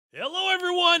Hello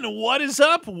everyone, what is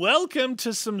up? Welcome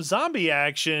to some zombie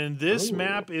action. This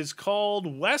map is called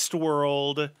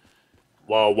WESTWORLD.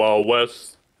 Wild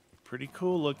West. Pretty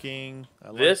cool looking.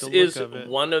 I like This the look is of it.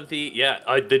 one of the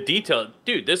the detail.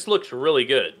 Dude, this looks really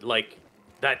good. Like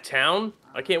that town.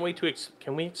 I can't wait to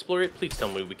can we explore it? Please tell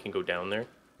me we can go down there.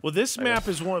 Well, this map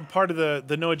is one part of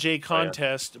the Noah J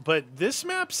contest, but this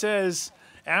map says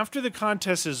after the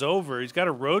contest is over, he's got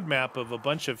a roadmap of a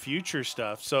bunch of future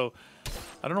stuff. So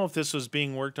I don't know if this was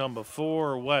being worked on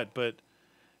before or what, but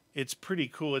it's pretty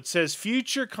cool. It says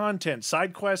future content,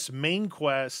 side quests, main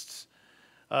quests,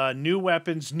 new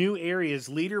weapons, new areas,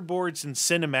 leaderboards, and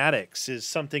cinematics is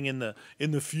something in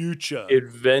the future.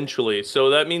 Eventually. So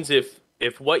that means if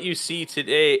what you see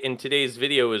today in today's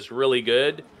video is really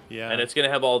good, and it's gonna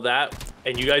have all that,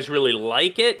 and you guys really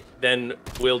like it, then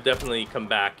we'll definitely come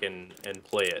back and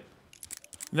play it.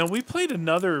 Now we played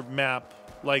another map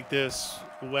like this,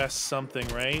 West something,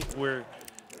 right? Where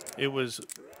it was,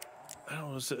 I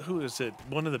don't know, who is it?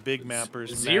 One of the big mappers.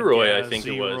 Zeroy, I think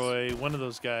it was. Zeroy, one of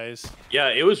those guys. Yeah,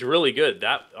 it was really good.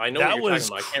 That I know that what you're was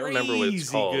talking about. I can't remember what it's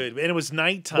called. Good, and it was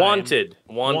nighttime.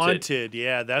 Wanted.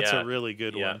 Yeah, that's a really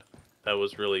good one. That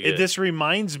was really good. This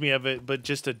reminds me of it, but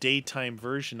just a daytime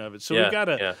version of it. So we've got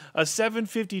a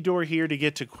 750 door here to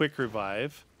get to quick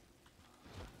revive.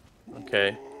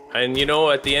 Okay. And you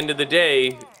know, at the end of the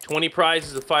day, 20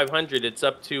 prizes of 500. It's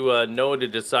up to Noah to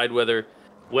decide whether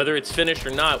it's finished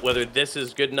or not, whether this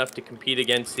is good enough to compete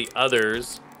against the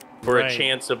others for a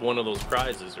chance of one of those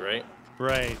prizes, right?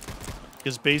 Right.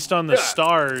 Because based on the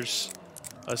stars,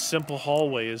 a simple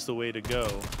hallway is the way to go.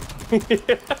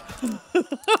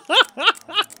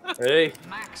 Hey.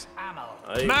 Max ammo.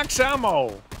 Hey. Max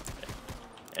ammo.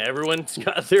 Everyone's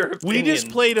got their opinions. We just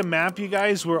played a map, you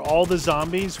guys, where all the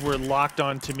zombies were locked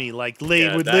onto me. Like,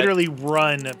 they would literally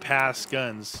run past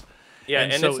guns. Yeah,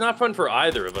 and so, it's not fun for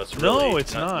either of us, really. No,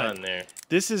 it's not. There.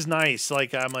 This is nice.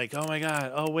 Like, I'm like, oh my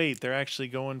god. Oh, wait, they're actually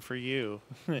going for you.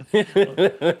 All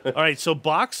right, so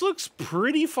box looks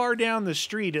pretty far down the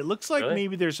street. It looks like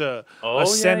maybe there's a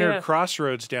center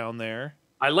crossroads down there.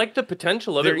 I like the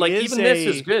potential of it. Like, even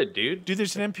this is good, dude. Dude,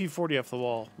 there's an MP40 off the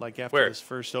wall, like, after this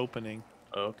first opening.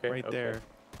 Okay. Right there.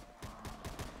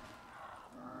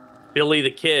 Billy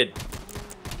the Kid.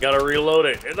 Gotta reload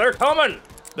it. They're coming!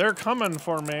 They're coming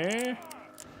for me.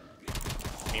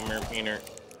 Peter.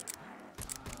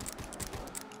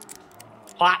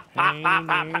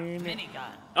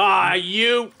 Minigun. Ah,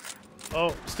 you!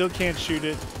 Oh, still can't shoot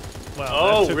it. Oh,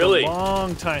 Wow, that took really? a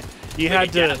long time. You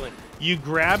had to... You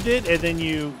grabbed it, and then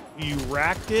you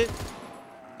racked it.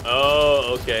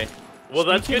 Oh, okay. Well,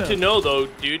 that's good to know, though,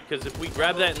 dude, because if we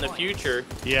grab that in the future...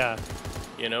 Yeah.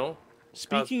 You know?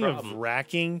 Speaking of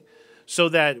racking, so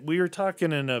that we were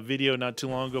talking in a video not too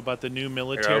long ago about the new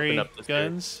military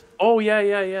guns. Oh,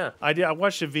 yeah. I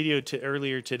watched a video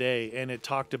earlier today, and it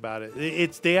talked about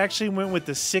it. They actually went with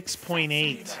the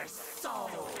 6.8.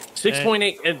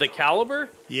 6.8 and the caliber?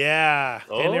 Yeah.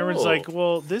 And everyone's like,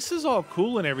 well, this is all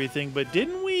cool and everything, but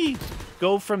didn't we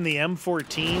go from the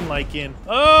M14 like in...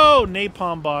 Oh,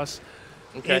 Napalm Boss.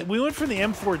 Okay. We went from the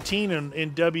M14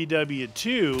 in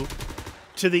WW2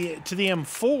 to the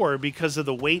M4 because of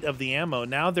the weight of the ammo.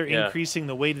 Now they're increasing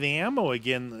the weight of the ammo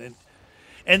again,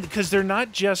 and because they're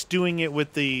not just doing it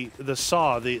with the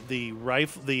saw, the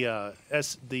rifle, the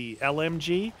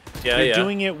LMG. They're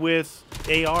doing it with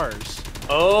ARs.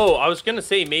 Oh, I was gonna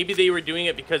say maybe they were doing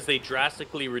it because they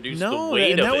drastically reduced the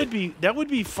weight of it. that would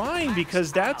be fine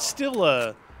because that's still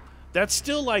like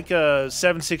a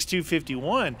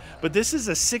 7.6251, but this is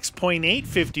a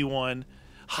 6.851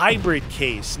 hybrid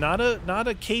case, not a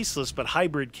caseless, but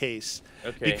hybrid case.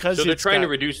 Okay. Because so they're trying to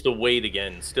reduce the weight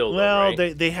again, still. Well, though,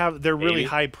 right? they're really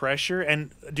high pressure,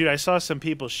 and dude, I saw some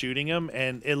people shooting them,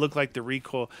 and it looked like the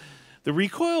recoil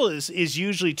is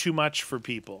usually too much for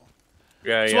people.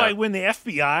 Yeah, That's why when the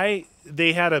FBI,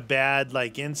 they had a bad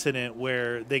incident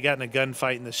where they got in a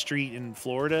gunfight in the street in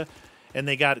Florida, and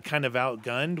they got kind of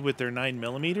outgunned with their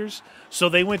 9mm. So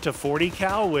they went to 40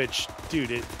 cal, which,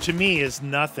 dude, to me is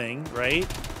nothing,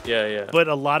 right? Yeah. But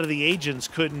a lot of the agents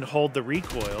couldn't hold the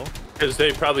recoil. Because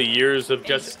they probably years of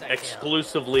just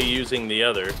exclusively using the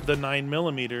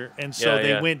 9mm, and so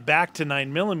they went back to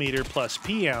 9mm plus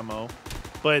P ammo.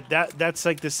 But that's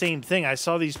like the same thing. I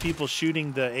saw these people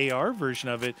shooting the AR version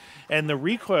of it, and the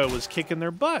recoil was kicking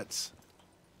their butts.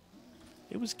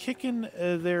 It was kicking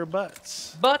their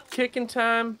butts. Butt kicking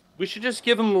time. We should just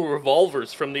give them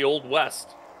revolvers from the Old West.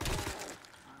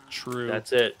 True.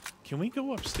 That's it. Can we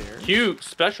go upstairs? Q,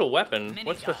 special weapon.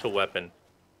 What special weapon?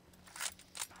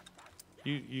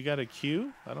 You got a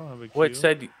Q? I don't have a Q. Well, it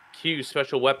said Q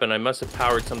special weapon. I must have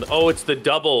powered something. Oh, it's the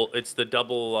double. It's the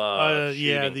double.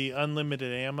 Yeah, the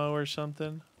unlimited ammo or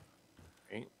something.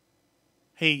 Right.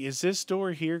 Hey, is this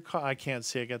door here? I can't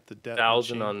see. I got the depth.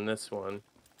 1,000 on this one.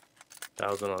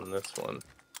 1,000 on this one.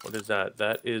 What is that?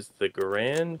 That is the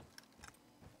Grand.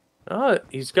 Oh,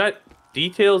 he's got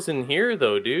details in here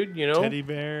though, dude. You know. Teddy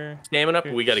bear. Stamina up.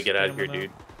 We got to get out of here,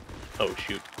 dude. Oh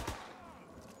shoot.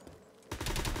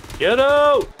 Get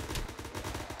out!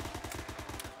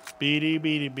 Beady,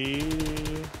 beady,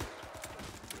 beady.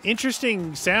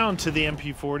 Interesting sound to the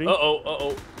MP40.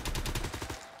 Uh-oh.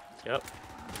 Yep.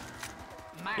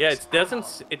 Yeah, it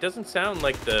doesn't sound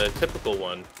like the typical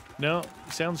one. No,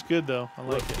 sounds good though. I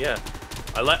like it. Yeah.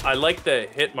 I like the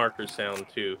hit marker sound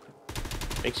too.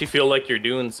 Makes you feel like you're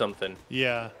doing something.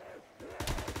 Yeah.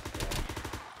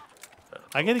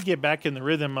 I got to get back in the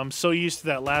rhythm. I'm so used to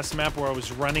that last map where I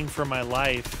was running for my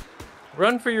life.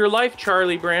 Run for your life,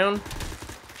 Charlie Brown.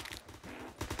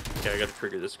 Okay, I gotta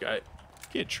trigger this guy.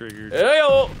 Get triggered.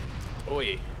 Hey-oh!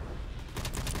 Oi.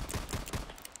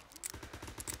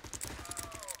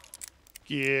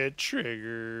 Get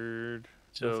triggered.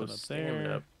 So, Nothing up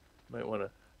there. Up. Might want to...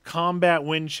 Combat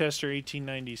Winchester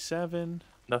 1897.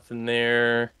 Nothing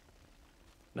there.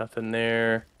 Nothing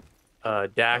there.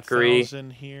 Daiquiri.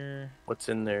 1,000 here. What's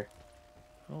in there?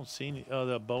 I don't see any. Oh,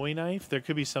 the Bowie knife? There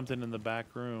could be something in the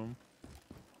back room.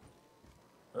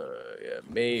 Yeah,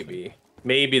 maybe.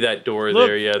 Maybe that door Look,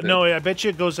 there, yeah. No, I bet you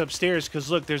it goes upstairs,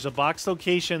 because look, there's a box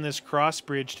location, this cross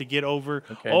bridge to get over.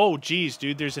 Okay. Oh, geez,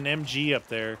 dude, there's an MG up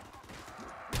there.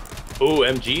 Oh,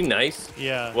 MG, nice.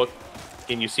 Yeah. What?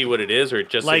 Can you see what it is, or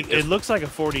just like it looks like a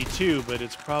 42, but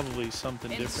it's probably something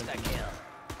different.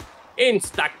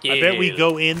 Insta-kill. I bet we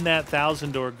go in that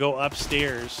 1,000 door, go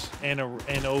upstairs, and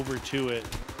over to it.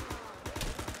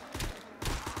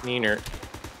 Neener.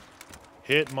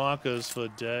 Hit Macas for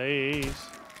days.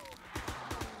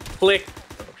 Click.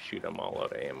 Oh, shoot, I'm all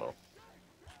out of ammo.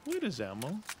 What is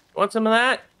ammo? Want some of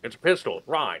that? It's a pistol.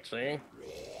 Right, see?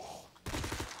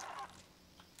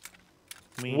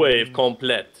 Wave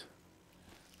complete.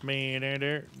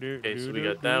 Okay, so we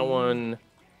got that one.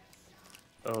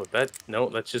 Oh, no,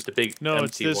 that's just a big empty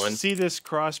it's this. one. See this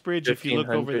cross bridge? If you look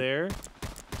over there.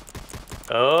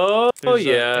 Oh, There's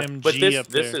yeah. MG But this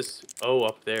there. is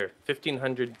up there.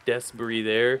 1,500 Desbury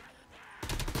there.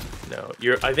 No,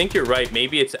 I think you're right.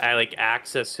 Maybe it's like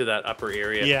access to that upper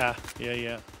area. Yeah.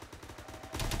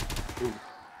 Ooh.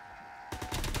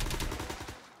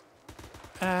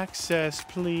 Access,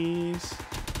 please.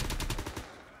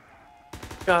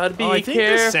 Gotta be I think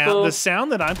careful. the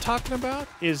sound that I'm talking about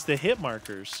is the hit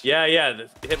markers. Yeah, the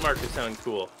hit markers sound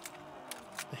cool.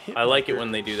 I like it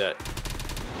when they do that.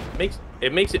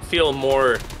 It makes it feel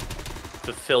more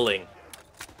fulfilling,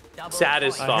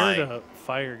 satisfying. I heard a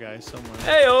fire guy somewhere.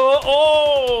 Hey,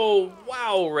 oh,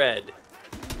 wow, red.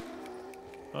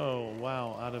 Oh,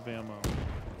 wow, out of ammo.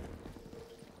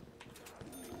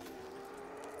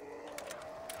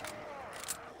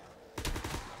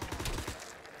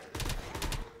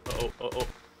 Oh.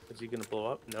 Is he gonna blow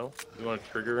up? No? You want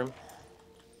to trigger him?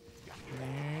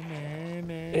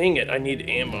 Dang it, I need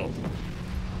ammo.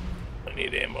 I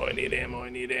need ammo.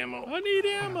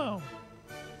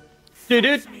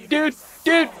 Dude.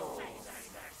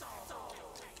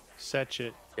 Setch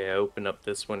it. Okay, I open up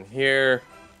this one here.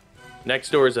 Next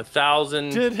door is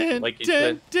 1,000. Like you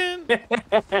said.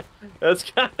 That's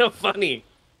kind of funny.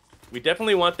 We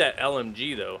definitely want that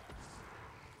LMG, though.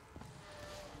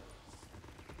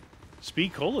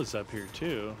 Speed Cola's up here,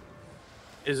 too.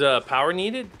 Is power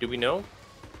needed? Do we know?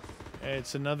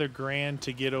 It's another grand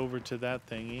to get over to that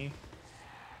thingy.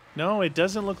 No, it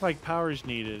doesn't look like power's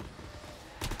needed.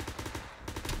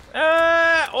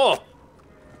 Oh!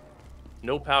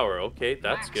 No power. Okay,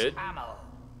 that's good.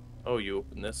 Oh, you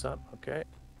open this up. Okay.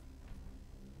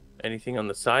 Anything on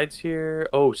the sides here?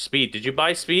 Oh, speed. Did you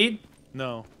buy speed?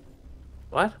 No.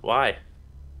 What? Why?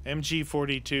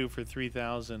 MG42 for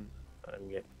 3,000. For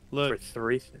Look,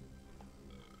 3.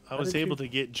 I was able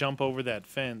to jump over that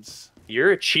fence.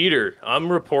 You're a cheater.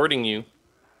 I'm reporting you.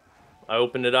 I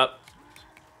opened it up.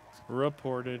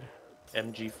 Reported.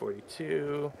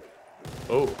 MG42.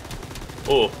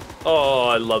 Oh,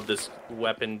 I love this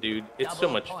weapon, dude. It's so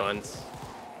much fun.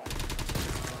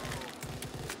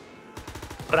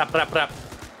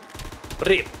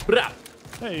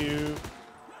 Hey, you.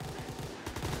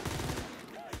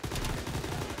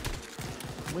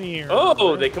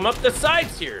 Oh, they come up the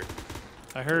sides here.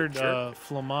 I heard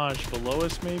flamage below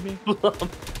us, maybe?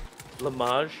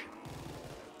 Flamage?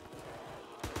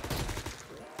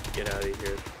 Get out of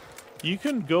here. You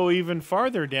can go even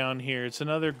farther down here. It's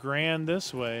another grand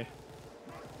this way.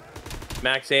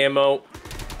 Max ammo.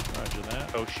 Roger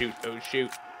that. Oh shoot! Oh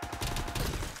shoot!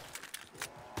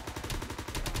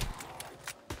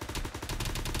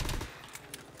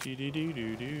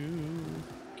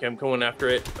 Okay, I'm going after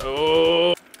it.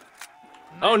 Oh!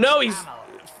 Oh no! He's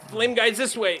flame guy's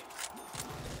this way.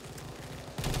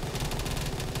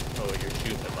 Oh, you're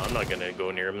shooting him. I'm not gonna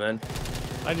go near him then.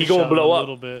 He's gonna blow up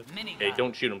a little bit. Hey,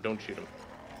 don't shoot him! Don't shoot him.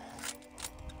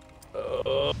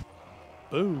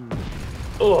 Boom.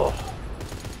 Oh.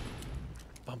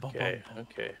 Bum, bum, Okay. bum, bum.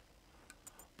 Okay.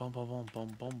 Bum bum bum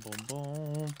bum bum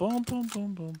bum bum bum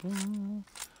bum bum bum.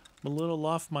 I'm a little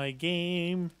off my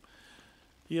game.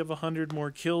 You have 100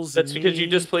 more kills than That's because me. you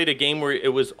just played a game where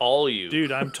it was all you.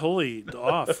 Dude, I'm totally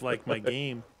off like my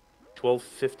game.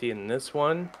 1250 in this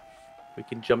one. We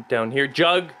can jump down here.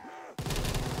 Jug.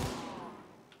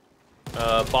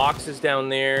 Box is down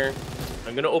there.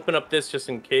 I'm gonna open up this just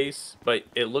in case, but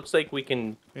it looks like we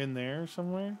can. In there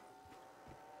somewhere?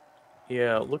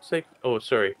 Yeah, it looks like. Oh,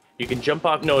 sorry. You can jump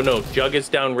off. No, no. Jug is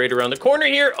down right around the corner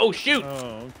here. Oh, shoot.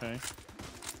 Oh, okay.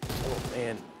 Oh,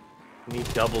 man. We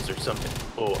need doubles or something.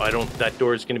 Oh, I don't. That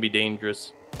door is gonna be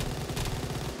dangerous.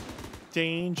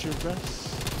 Dangerous.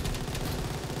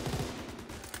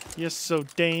 Yes, so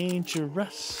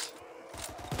dangerous.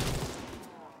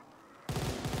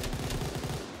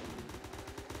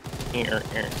 Here.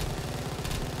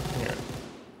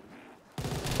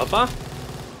 Papa?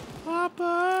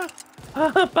 Papa.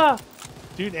 Papa.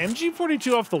 Dude,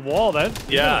 MG42 off the wall. That's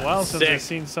been Yeah, a while since sick. I've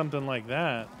seen something like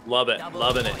that. Love it.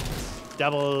 Loving it.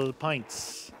 Double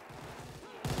pints.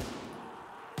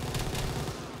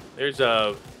 There's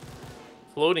a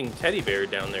floating teddy bear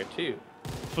down there too.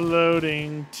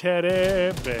 Floating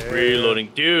teddy bear.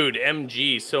 Reloading. Dude,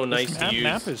 MG, so nice to use.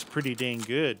 Map is pretty dang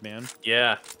good, man.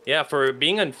 Yeah. Yeah, for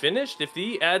being unfinished, if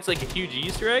he adds like a huge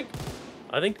Easter egg,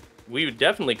 I think we would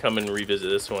definitely come and revisit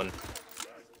this one.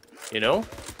 You know?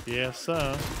 Yes,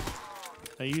 Now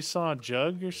you saw a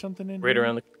jug or something in Right here?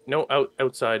 around the... No,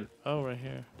 outside. Oh, right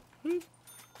here.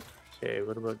 Okay,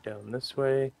 what about down this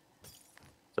way?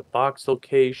 It's a box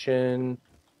location.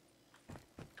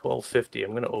 1250.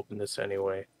 I'm going to open this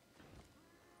anyway.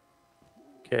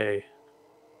 Okay.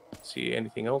 See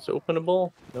anything else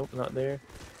openable? Nope, not there.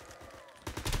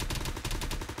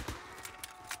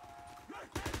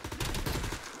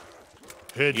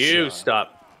 Headshot. You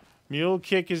stop. Mule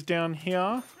kick is down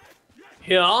here.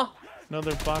 Here?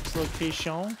 Another box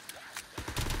location.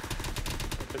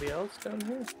 Anybody else down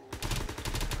here?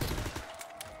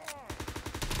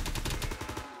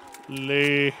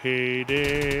 Lady.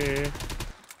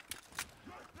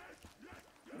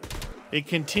 It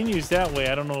continues that way.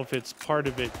 I don't know if it's part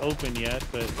of it open yet,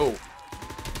 but... Oh.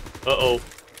 Uh-oh.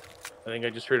 I think I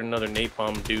just heard another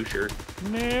napalm doucher.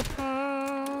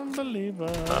 Napalm believer.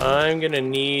 I'm gonna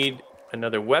need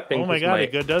another weapon. Oh my god,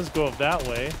 it does go up that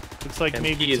way. Looks like MP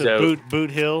maybe is to out.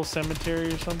 Boot Hill Cemetery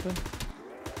or something.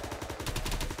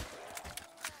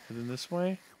 And then this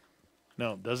way?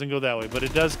 No, it doesn't go that way, but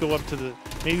it does go up to the...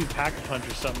 Maybe Pack-a-Punch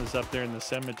or something is up there in the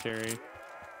cemetery.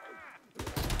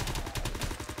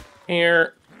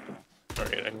 Here. All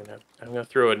right, I'm gonna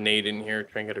throw a nade in here,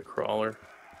 try and get a crawler.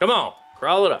 Come on,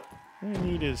 crawl it up. What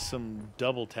we need is some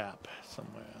double tap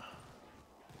somewhere.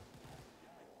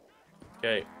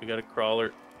 Okay, we got a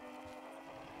crawler.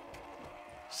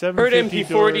 750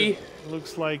 MP40. door,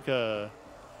 looks like a...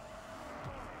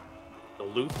 The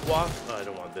loot walk? Oh, I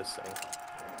don't want this thing.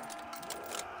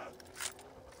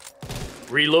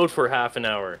 Reload for half an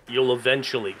hour. You'll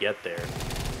eventually get there.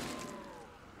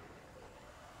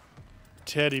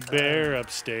 Teddy bear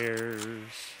upstairs.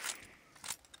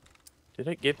 Did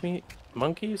it give me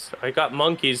monkeys? I got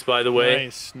monkeys, by the way.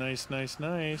 Nice, nice, nice,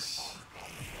 nice.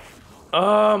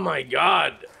 Oh my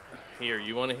god. Here,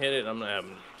 you want to hit it? I'm not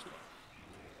having...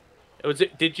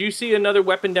 Did you see another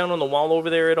weapon down on the wall over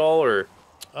there at all, or?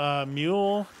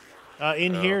 Mule.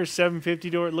 In here, 750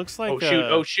 door. It looks like Oh shoot!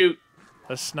 Oh shoot!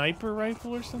 a sniper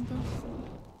rifle or something.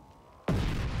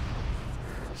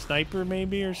 Sniper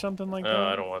maybe or something like that.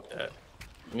 I don't want that.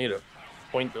 I need a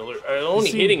point builder. I'm only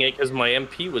seen- hitting it because my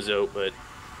MP was out, but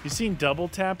You seen double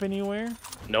tap anywhere?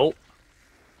 nope.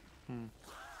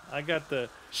 I got the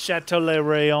Chateau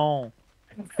Rayon.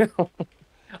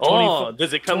 Oh,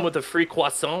 does it come with a free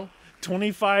croissant?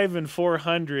 25 and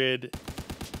 400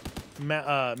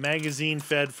 magazine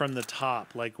fed from the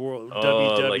top, like World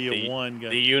WW1 gun.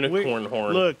 the unicorn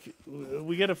horn. Look,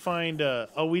 we got to find.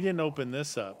 Oh, we didn't open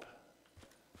this up.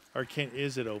 Or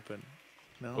is it open?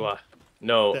 No. What?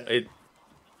 No,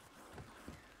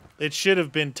 It should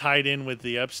have been tied in with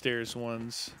the upstairs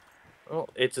ones. well,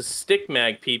 it's a stick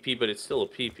mag PP, but it's still a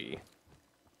PP.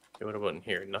 Okay, what about in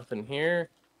here? Nothing here.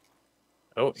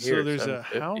 Oh, here. So there's a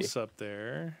 750. house up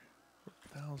there.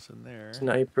 1,000 there.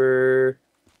 Sniper.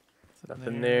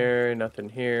 Nothing there. Nothing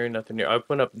here. Nothing here. I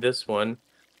open up this one.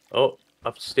 Oh,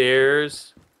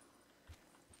 upstairs.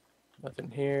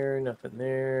 Nothing here. Nothing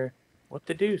there. What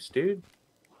the deuce, dude?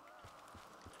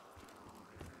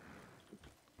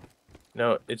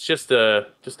 No, it's just a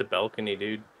balcony,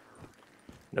 dude.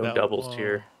 No doubles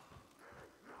here.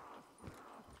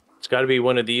 It's got to be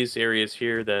one of these areas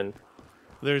here, then.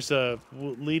 There's a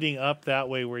leading up that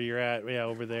way where you're at. Yeah,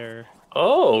 over there.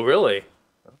 Oh, really?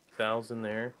 1,000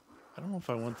 there. I don't know if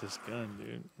I want this gun,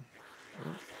 dude.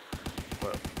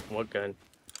 What gun?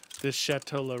 This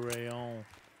Chateau Le Rayon.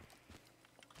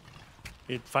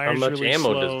 It fires How much really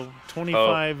ammo slow.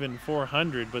 25 and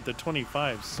 400, but the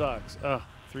 25 sucks. Ugh,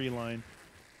 3-line.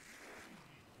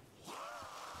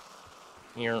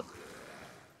 Here.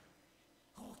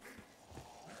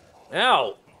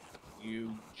 Ow!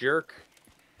 You jerk.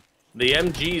 The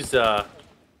MG's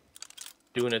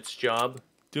doing its job.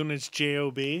 Doing its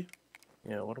job.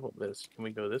 Yeah, what about this? Can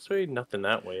we go this way? Nothing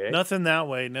that way, eh? Nothing that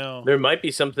way, no. There might be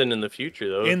something in the future,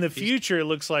 though. In the future, it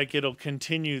looks like it'll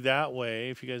continue that way.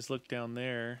 If you guys look down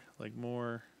there, like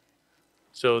more.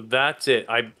 So that's it.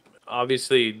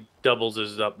 Obviously doubles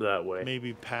is up that way.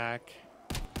 Maybe pack.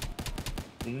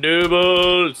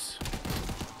 Doubles!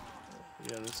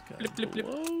 Yeah, this guy Blip, blip, blip.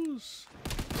 blows.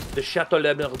 The Chateau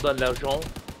Le Rayon.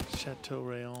 Chateau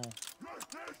Rayon.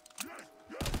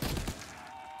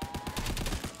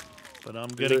 But I'm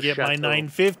gonna get my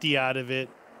 950 out of it.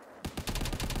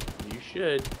 You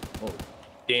should. Oh,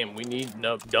 damn, we need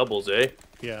doubles, eh?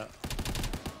 Yeah.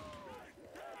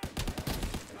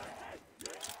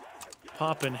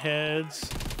 Popping heads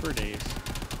for days.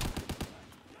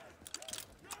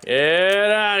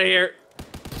 Get out of here.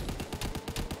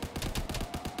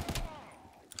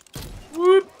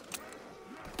 Whoop.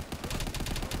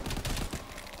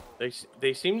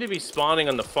 They seem to be spawning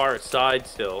on the far side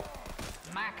still.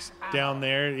 Down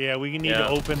there, yeah, we need to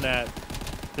open that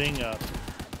thing up.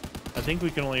 I think we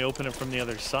can only open it from the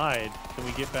other side. Can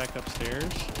we get back upstairs?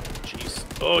 Jeez.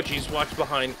 Oh, jeez, watch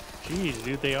behind. Jeez,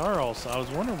 dude, they are also. I was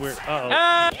wondering where. Uh-oh.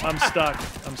 Ah! I'm stuck.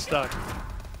 I'm stuck.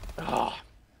 Oh.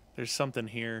 There's something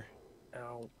here.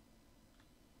 Ow.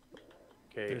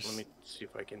 Okay, let me see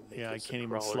if I can make I this can't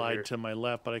even slide to my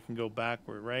left, but I can go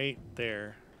backward right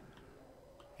there.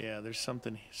 Yeah, there's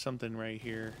something right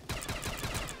here.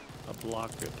 A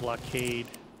blockade.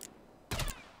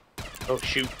 Oh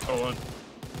shoot! Hold on.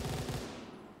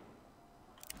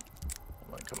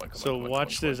 Come on. So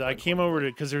watch this. I came over to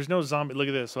because there's no zombie. Look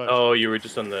at this. Watch. Oh, you were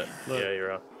just on the. Look. Yeah,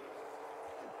 you're up.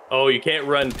 Oh, you can't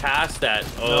run past that.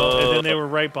 Oh. No, and then they were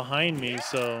right behind me.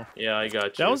 So. Yeah, I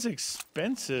got you. That was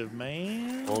expensive,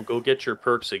 man. Well, go get your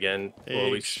perks again.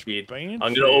 Slowly speed. Expensive.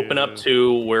 I'm gonna open up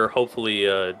to where hopefully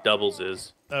doubles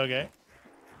is. Okay.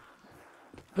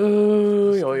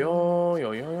 Yo yo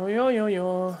yo yo yo yo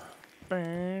yo.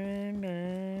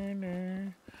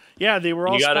 Yeah, they were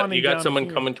all spawning. You got down someone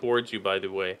here. coming towards you, by the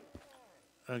way.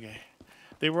 Okay.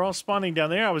 They were all spawning down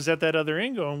there. I was at that other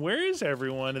end going, where is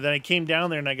everyone? And then I came down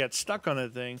there and I got stuck on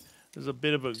that thing. There's a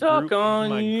bit of a stuck group on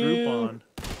my you. group on.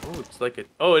 Oh, it's like it.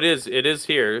 Oh, it is. It is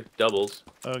here. Doubles.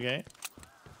 Okay.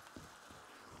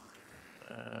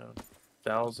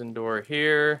 1,000 door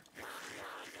here.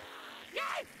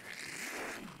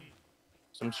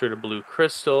 Some sort of blue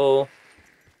crystal.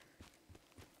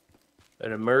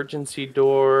 An emergency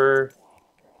door.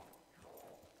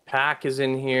 Pack is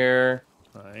in here.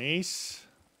 Nice.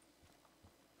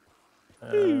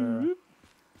 I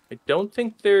don't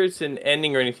think there's an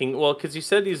ending or anything. Well, because he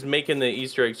said he's making the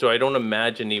Easter egg, so I don't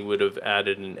imagine he would have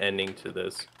added an ending to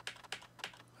this.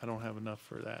 I don't have enough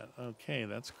for that. Okay,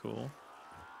 that's cool.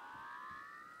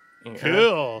 Yeah.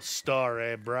 Cool,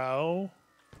 Starry Bro.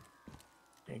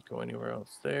 Can't go anywhere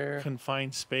else there.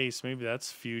 Confined space. Maybe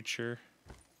that's future.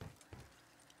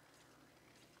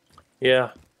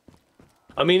 Yeah.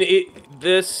 I mean,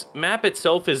 this map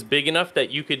itself is big enough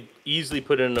that you could easily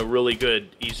put in a really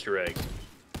good Easter egg.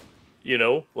 You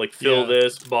know? Like, fill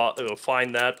this,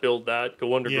 find that, build that,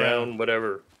 go underground,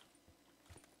 whatever.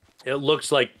 It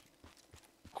looks like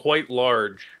quite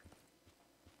large.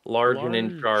 Large and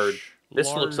in charge.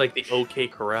 This looks like the OK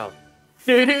Corral.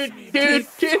 La,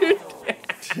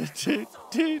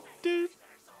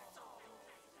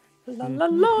 la, la,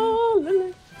 la,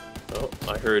 la. Oh,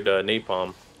 I heard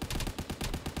napalm.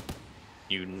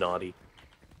 You naughty.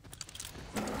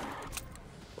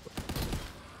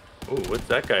 Ooh, what's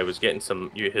that guy was getting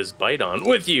his bite on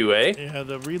with you, eh? Yeah,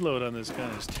 the reload on this gun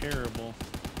is terrible.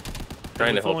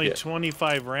 Trying to help only you.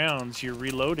 25 rounds, you're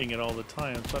reloading it all the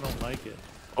time, so I don't like it.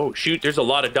 Oh shoot, there's a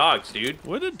lot of dogs, dude.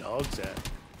 Where the dogs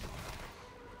at?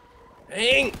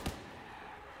 Dang!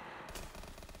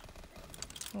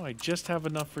 Oh, I just have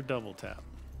enough for double tap.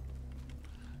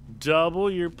 Double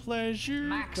your pleasure.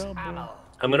 Max Double. ammo.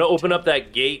 I'm gonna open up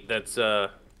that gate that's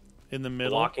In the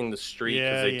middle. blocking the street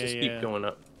because they just keep going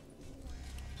up.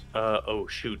 Oh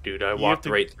shoot, dude! I walked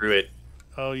right through it.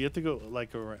 Oh, you have to go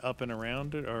like up and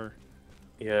around it, or?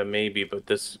 Yeah, maybe, but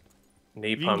this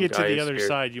napalm If you can get guy to the is other scared.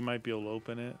 side, you might be able to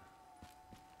open it.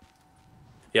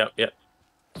 Yep, yep.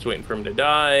 Just waiting for him to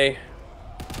die.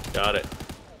 Got it.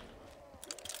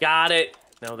 Got it.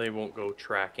 Now they won't go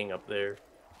tracking up there.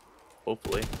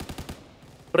 Hopefully.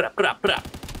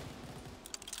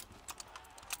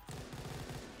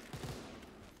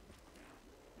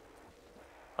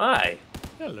 Hi.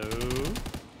 Hello.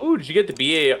 Oh, did you get the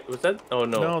BA? Was that? Oh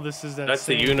no. No, this is that. That's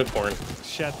the same unicorn.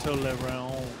 Chateau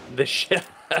Leron. The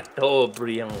Chateau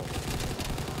Briand.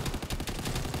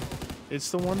 It's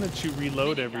the one that you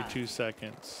reload every 2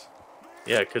 seconds.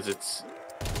 Yeah, because it's.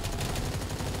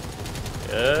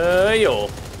 Yo.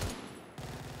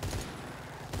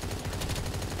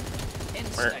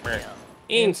 Insta-kill.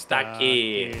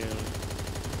 Insta-kill.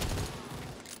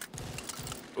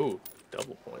 Ooh,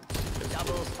 double points.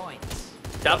 Double points.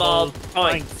 Double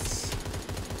points.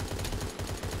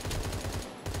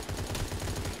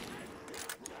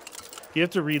 You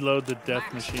have to reload the death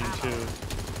Max machine ammo. too.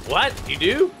 What? You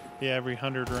do? Yeah, every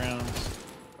 100 rounds.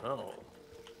 Oh.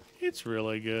 It's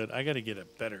really good. I gotta get a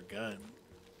better gun.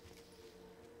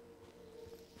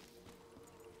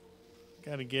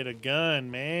 Gotta get a gun,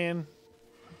 man.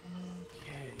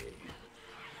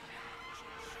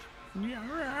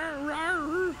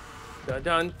 Dun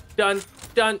dun dun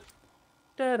dun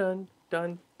dun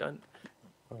dun dun.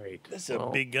 All right. That's a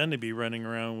big gun to be running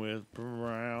around with.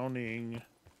 Browning.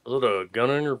 Is it a gun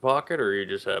in your pocket, or are you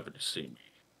just happy to see me?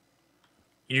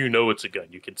 You know it's a gun.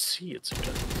 You can see it's a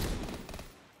gun.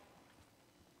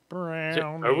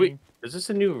 Browning. Are we? Is this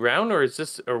a new round, or is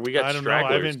this? Or we got I don't know.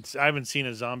 stragglers? I haven't seen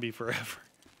a zombie forever.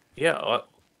 Yeah,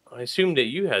 I assumed that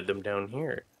you had them down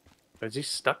here. Is he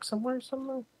stuck somewhere?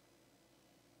 Somewhere?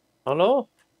 Hello?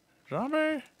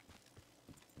 Zombie?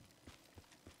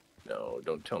 No,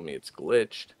 don't tell me it's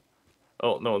glitched.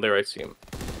 Oh no, there I see him.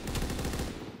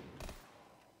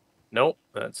 Nope,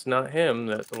 that's not him.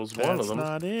 That was one of them. That's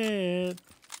not it.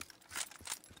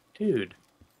 Dude.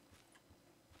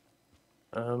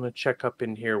 I'm gonna check up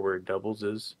in here where Doubles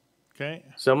is. Okay.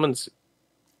 Someone's...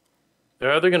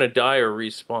 They're either gonna die or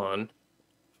respawn.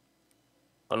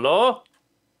 Hello?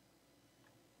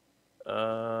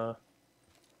 No,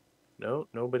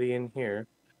 nobody in here.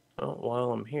 Oh,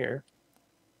 while I'm here.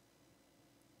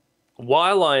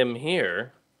 While I'm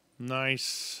here...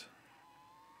 Nice.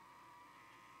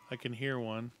 I can hear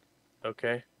one.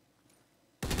 Okay.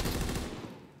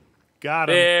 Got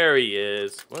him. There he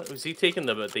is. What, was he taking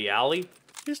the alley?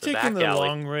 He's the taking back the alley.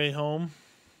 long way home.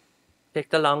 Take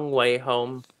the long way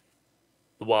home.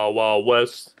 The Wild Wild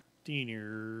West.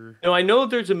 Diener. No, I know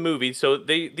there's a movie. So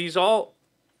these are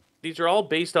all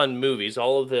based on movies.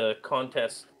 All of the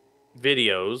contest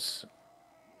videos,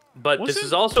 but this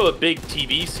is also a big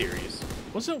TV series.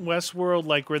 Wasn't Westworld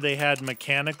like where they had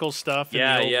mechanical stuff in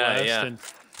the Old West? Yeah. And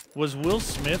was Will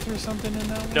Smith or something in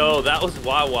that one? No, that was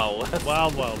Wild Wild West.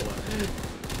 Wild Wild West.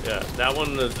 Yeah, that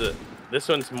one was this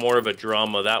one's more of a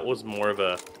drama. That was more of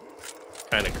a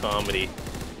kind of comedy.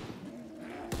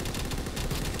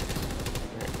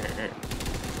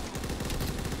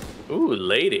 Ooh,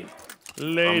 lady.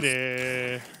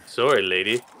 Lady. Sorry,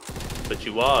 lady, but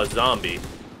you are a zombie.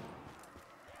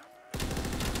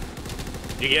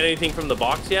 Did you get anything from the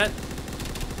box yet?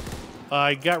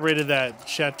 I got rid of that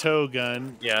Chateau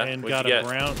gun and what'd got you a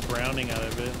get? Browning out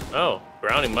of it. Oh,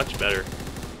 Browning, much better.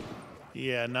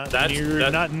 Yeah, not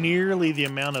That's nearly the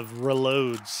amount of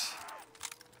reloads.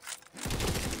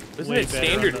 Isn't Way it better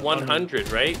standard on the-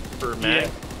 100, right? Per mag?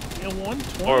 Yeah,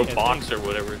 120. Or I a box think. or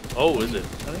whatever. Oh, is it?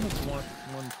 I think it's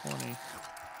 120.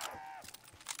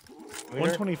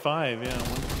 125, yeah,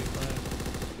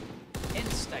 125.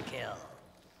 Insta-kill.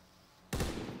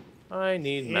 I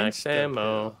need max Insta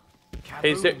ammo. kill.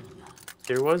 Hey,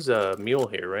 there was a mule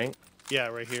here, right? Yeah,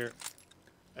 right here.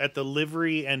 At the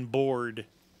livery and board.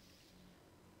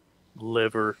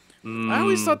 Liver. I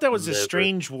always thought that was a liver.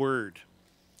 strange word.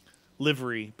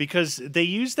 Livery. Because they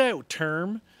use that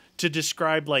term to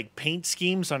describe like paint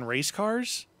schemes on race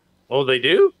cars. Oh, they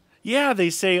do? Yeah, they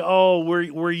say, "Oh,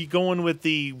 we're going with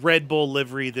the Red Bull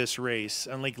livery this race."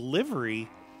 And like livery,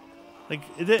 like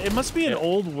it must be an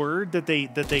old word that they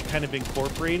kind of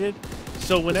incorporated.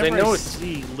 So whenever I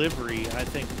see livery, I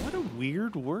think, what a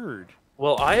weird word.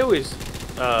 Well, I always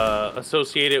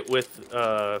associate it with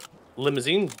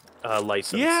limousine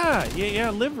license. Yeah,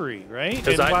 livery, right?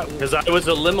 Because I was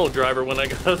a limo driver when I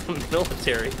got out of the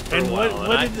military for a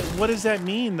while. What does that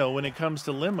mean though when it comes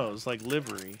to limos, like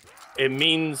livery? It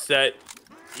means that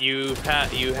you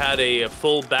had a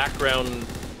full background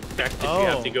check that you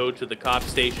have to go to the cop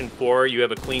station for. You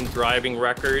have a clean driving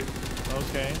record.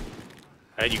 Okay.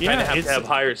 And you kind of have to have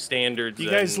higher standards. You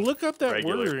guys look up that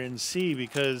regular. word and see,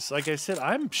 because, like I said,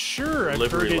 I'm sure I've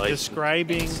Livery heard it license.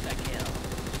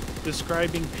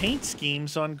 describing paint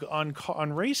schemes on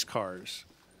race cars,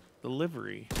 the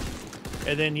livery,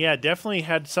 and then definitely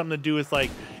had something to do with like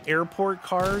airport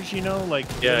cars, you know, like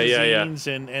limousines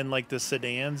and like the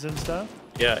sedans and stuff.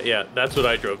 Yeah, that's what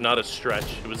I drove. Not a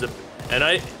stretch. It was and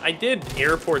I did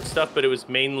airport stuff, but it was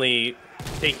mainly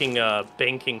taking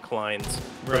banking clients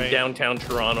from downtown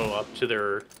Toronto up to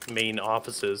their main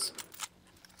offices.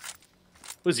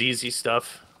 It was easy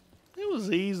stuff. It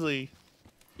was easy.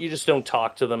 You just don't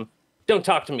talk to them. Don't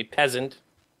talk to me, peasant.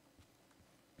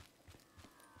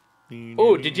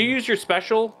 Oh, did you use your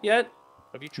special yet?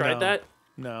 Have you tried that?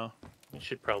 No. You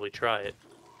should probably try it.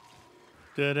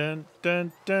 Dun dun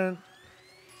dun dun.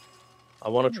 I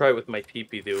want to try it with my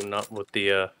PP though, not with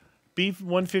the Beef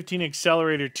 115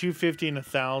 accelerator, 250 and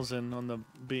 1,000 on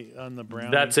the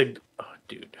brown. That's a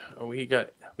dude. We got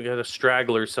a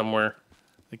straggler somewhere.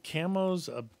 The camo's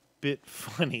a bit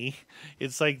funny.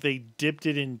 It's like they dipped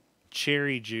it in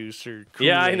cherry juice or Kool-Aid.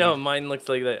 Yeah, I know. Mine looks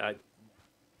like that. I'm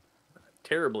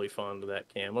terribly fond of that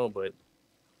camo, but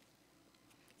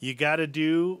you got to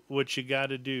do what you got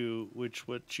to do,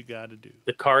 what you got to do.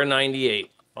 The Car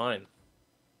 98, fine.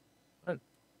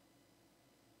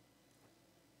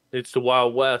 It's the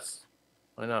Wild West.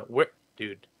 Why not?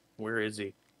 Dude, where is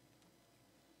he?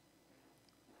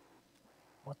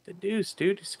 What the deuce,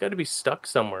 dude? He's got to be stuck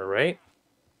somewhere, right?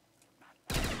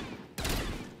 What's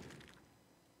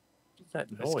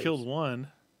that noise? It's killed one.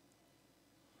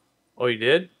 Oh, you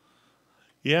did?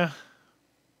 Yeah.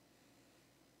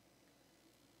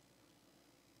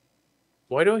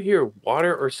 Why do I hear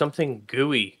water or something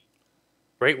gooey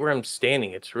right where I'm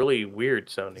standing? It's really weird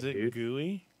sounding, Is it dude.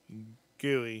 gooey?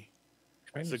 Gooey.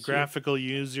 It's a graphical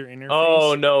user interface.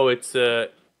 Oh no, it's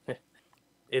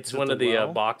it's one of the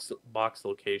well? box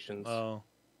locations. Oh.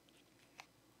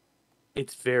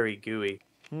 It's very gooey.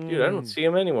 Dude, I don't see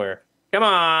him anywhere. Come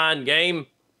on, game.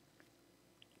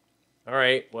 All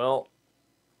right, well,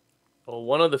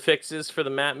 one of the fixes for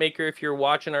the map maker, if you're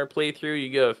watching our playthrough,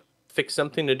 you gotta fix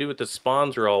something to do with the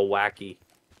spawns are all wacky.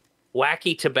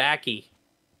 Wacky tobacco.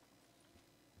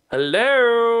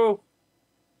 Hello?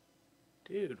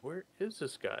 Dude, where is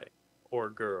this guy? Or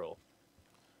girl?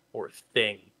 Or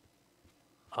thing?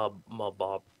 My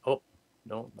Bob. Oh,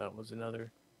 no, that was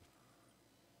another.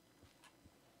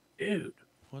 Dude.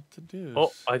 What the deuce?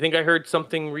 Oh, I think I heard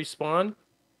something respawn.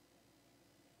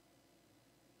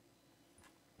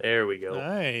 There we go.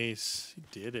 Nice. You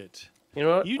did it. You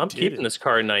know what? I'm keeping this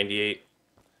car 98.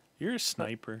 You're a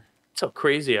sniper. That's how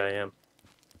crazy I am.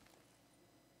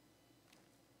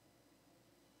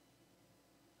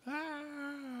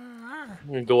 I'm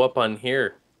gonna go up on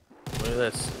here. Look at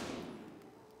this.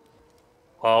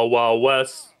 Oh, Wild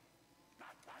West.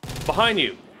 Behind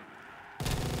you.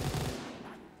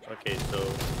 Okay, so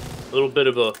a little bit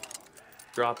of a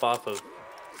drop off of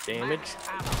damage.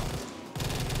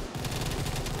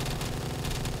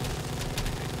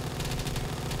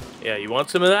 Yeah, you want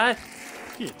some of that?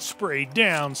 Get sprayed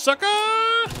down, sucker!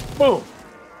 Boom.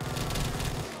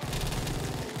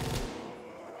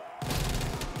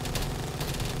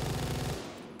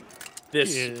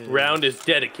 This round is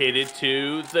dedicated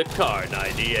to the Car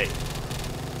 98.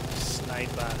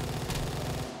 Sniper.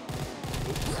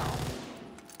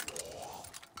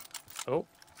 Oh.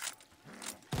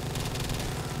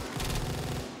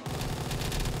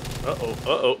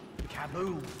 Uh-oh.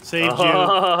 Kaboom. Saved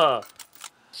you.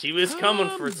 She was coming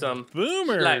for some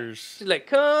boomers. She's like,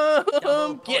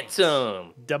 come get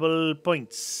some. Double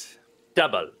points.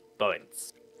 Double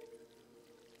points.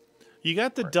 You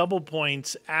got the double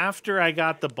points after I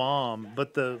got the bomb,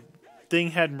 but the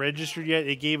thing hadn't registered yet.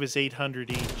 It gave us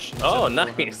 800 each. Oh,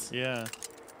 nice. Yeah.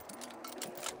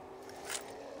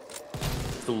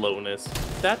 Slowness.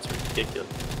 That's ridiculous.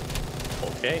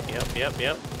 Okay, yep.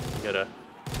 You gotta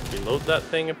reload that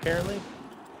thing, apparently.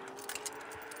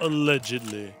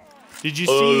 Allegedly. Did you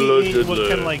see what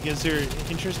kind of like, is there an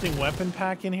interesting weapon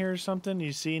pack in here or something?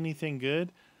 You see anything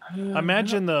good? I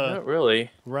imagine not really.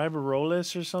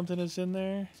 Rivarolas or something is in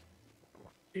there.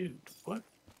 Dude, what?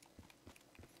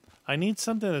 I need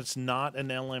something that's not an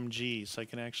LMG so I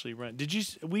can actually run.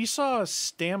 We saw a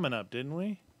stamina up, didn't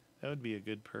we? That would be a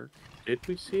good perk. Did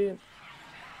we see it?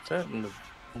 Is that in the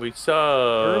We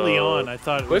saw Early on, I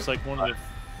thought it was like one of the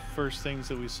first things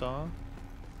that we saw. I'm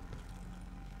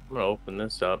gonna open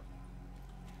this up.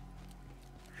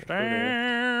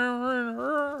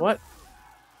 What?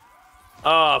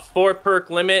 4 perk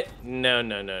limit? No.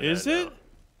 Is it?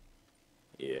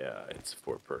 Yeah, it's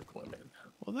 4 perk limit.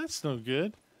 Well, that's no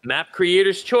good. Map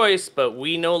creator's choice, but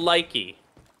we know likey.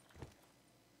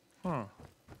 Huh.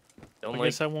 Don't I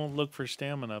guess I won't look for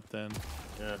stamina up then.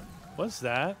 Yeah. What's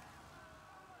that?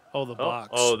 Oh, the box.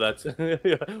 Oh, that's...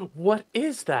 What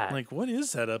is that? Like, what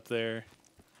is that up there?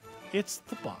 It's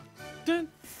the box.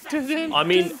 I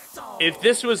mean, if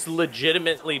this was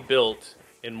legitimately built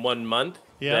in 1 month,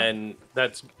 then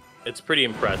it's pretty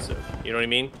impressive. You know what I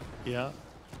mean? Yeah.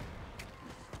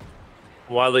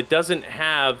 While it doesn't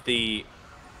have the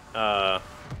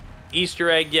Easter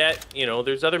egg yet, you know,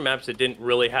 there's other maps that didn't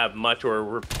really have much or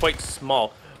were quite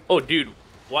small. Oh, dude,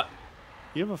 what?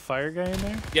 You have a fire guy in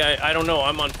there? Yeah, I don't know.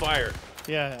 I'm on fire.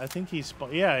 Yeah, I think he's...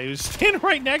 Yeah, he was standing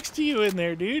right next to you in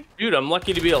there, dude. Dude, I'm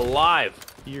lucky to be alive.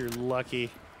 You're lucky.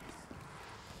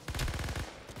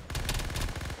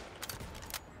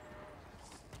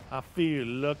 I feel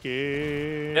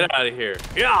lucky. Get out of here.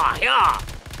 Yeah.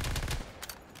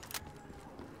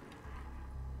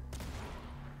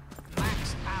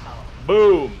 Max ammo.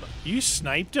 Boom. You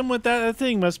sniped him with that? That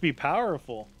thing must be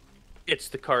powerful. It's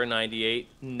the Car 98.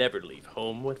 Never leave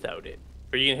home without it.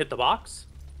 Are you going to hit the box?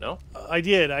 No? I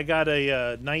did. I got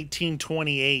a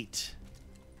 1928.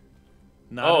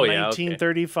 Not a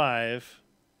 1935.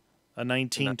 A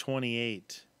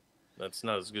 1928. That's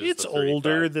not as good It's as the 35.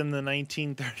 older than the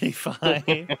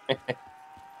 1935.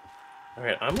 All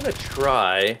right, I'm going to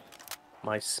try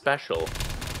my special.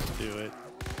 Do it.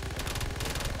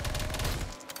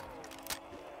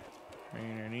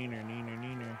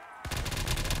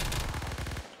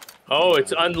 Oh,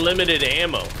 it's unlimited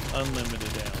ammo.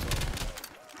 Unlimited ammo.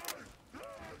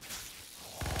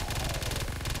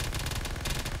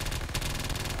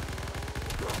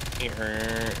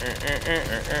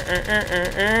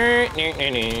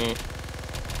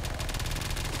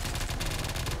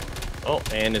 Oh,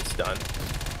 and it's done.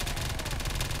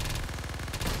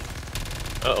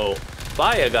 Uh-oh.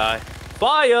 Fire guy.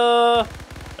 Fire!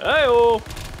 Hey-oh!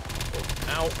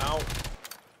 Ow.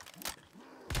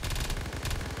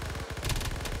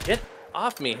 Get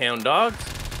off me, hound dogs.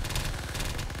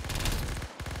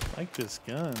 I like this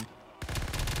gun.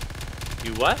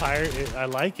 You what? I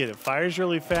like it. It fires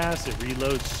really fast. It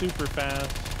reloads super fast.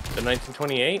 The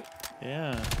 1928?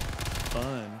 Yeah.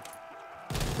 Fun.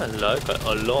 I like it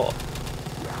a lot.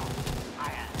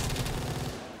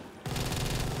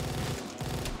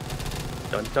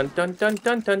 Dun dun dun dun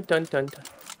dun dun dun dun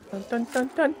dun dun dun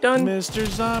dun dun. Mr.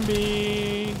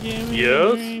 Zombie, give me.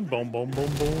 Yes. Boom, boom, boom,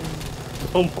 boom.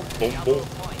 Boom, boom, boom, boom.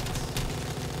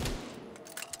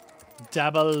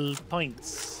 Double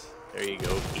points. There you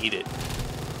go. Eat it.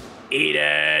 Eat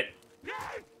it.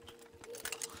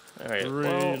 All right.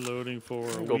 Reloading for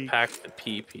a Go week. pack the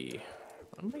PP.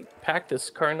 I might pack this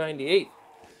Car 98.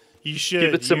 You should.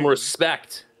 Give it some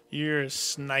respect. You're a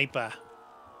sniper.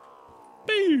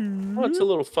 Well, it's a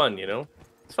little fun, you know?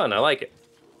 It's fun. I like it.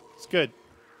 It's good.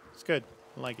 It's good.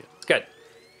 I like it. It's good.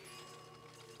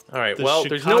 All right. The Well,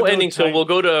 there's no Chicago ending, so we'll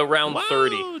go to round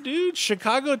 30. Wow, dude.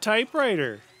 Chicago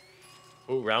typewriter.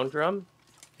 Oh, round drum?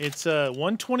 It's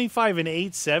 125 and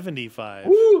 875.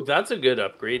 Ooh, that's a good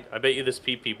upgrade. I bet you this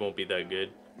PP won't be that good.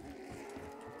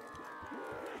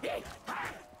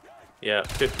 Yeah,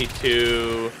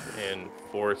 52 and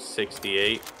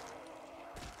 468.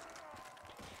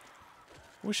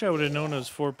 Wish I would have known it was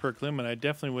 4 perk limit. I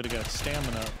definitely would have got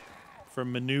stamina for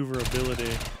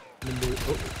maneuverability.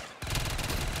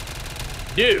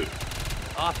 Dude,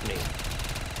 off me.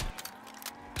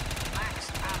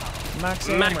 Max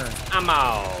hammer. Max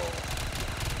ammo.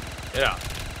 Yeah.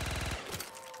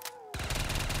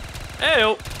 Hey.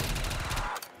 Oh,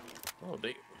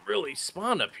 they really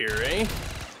spawn up here, eh?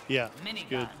 Yeah,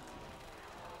 good.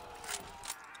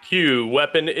 Q,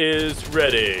 weapon is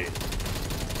ready.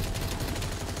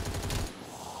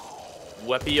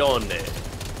 Weapione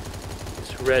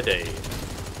is ready.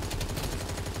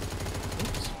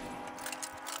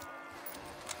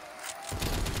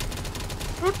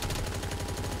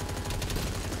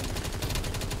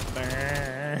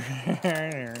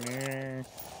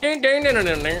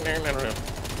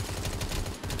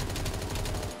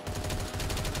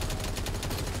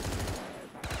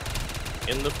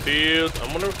 In the field. I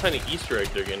wonder what kind of Easter egg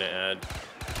they're gonna add.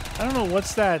 I don't know,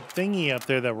 what's that thingy up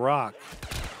there, that rock?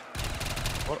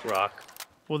 What rock?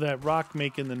 Well, that rock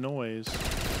making the noise.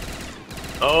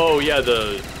 Oh, yeah,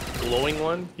 the glowing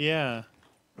one? Yeah.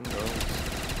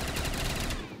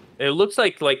 It looks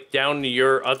like down to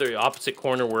your other opposite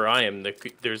corner where I am.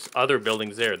 There's other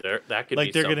buildings there. That could Like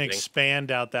be they're something. gonna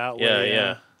expand out that Yeah, way.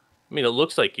 yeah. I mean, it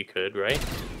looks like you could, right?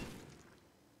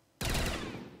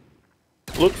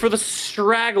 Look for the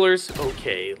stragglers.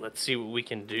 Okay, let's see what we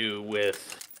can do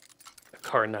with a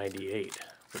Car 98.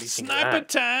 What do you think of Sniper that?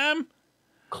 time!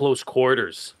 Close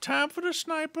quarters. Time for the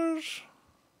snipers.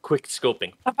 Quick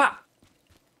scoping. Papa.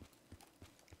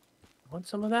 Want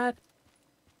some of that?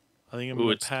 I think I'm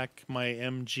gonna pack my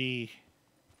MG.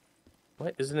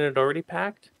 What? Isn't it already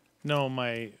packed? No,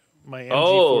 my MG42.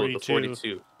 Oh, the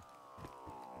 42.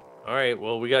 All right,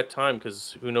 well, we got time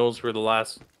because who knows where the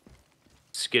last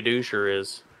skadoozer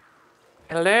is.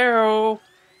 Hello?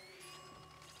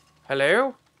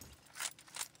 Hello?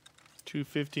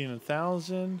 250 and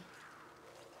 1,000.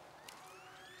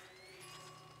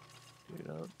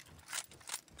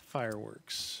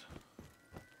 Fireworks.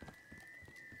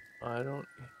 I don't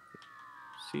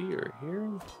see or hear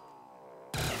him.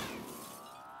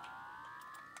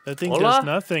 That thing does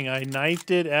nothing. I knifed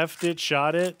it, effed it,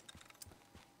 shot it.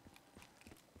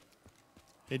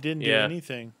 It didn't do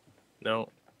anything. No.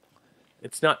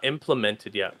 It's not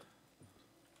implemented yet.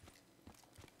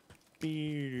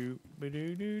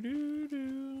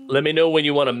 Let me know when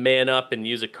you want to man up and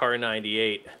use a Car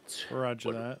 98.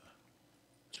 Roger that.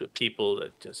 It's what people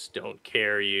that just don't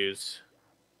care use.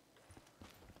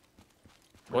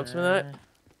 Want some of that?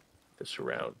 This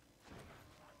around.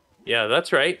 Yeah,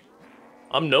 that's right.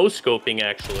 I'm no-scoping,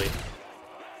 actually.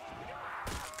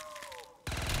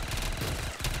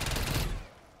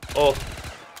 Oh,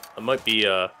 I might be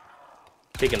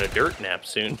taking a dirt nap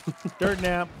soon. Dirt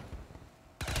nap.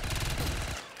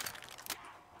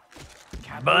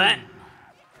 But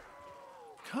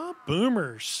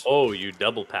boomers. Oh, you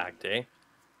double packed, eh?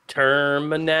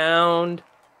 Terminound.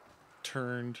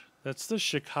 Turned. That's the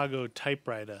Chicago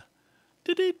typewriter.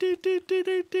 This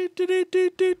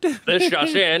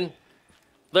just in.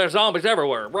 There's zombies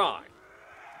everywhere, right?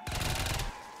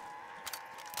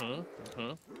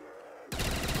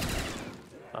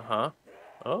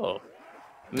 Oh.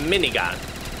 Minigun.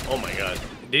 Oh my god.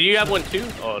 Did you have one too?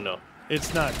 Oh no.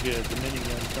 It's not good. The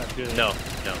minigun's not good. No.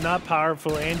 Not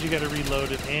powerful, and you gotta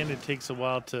reload it, and it takes a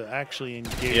while to actually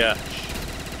engage. Yeah.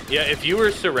 Yeah, if you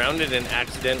were surrounded and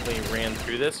accidentally ran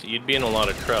through this, you'd be in a lot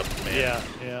of trouble, man.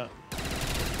 Yeah.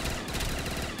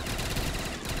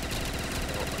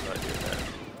 Oh, I'm not doing that.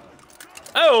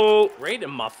 Oh, right in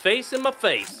my face,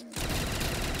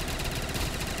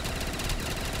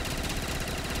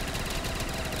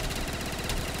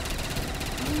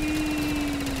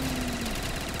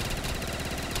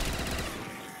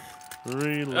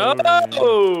 Reloading.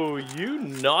 Oh, you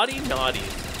naughty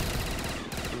naughties.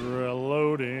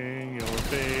 Reloading your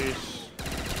face.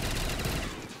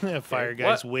 That fire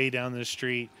guy's way down the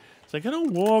street. It's like, I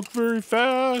don't walk very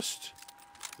fast.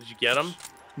 Did you get him?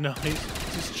 No, he's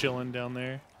just chilling down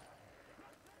there.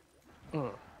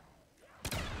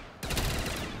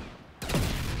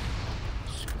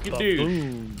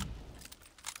 Skadoosh.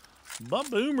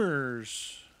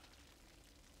 Ba-boomers.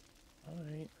 All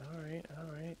right.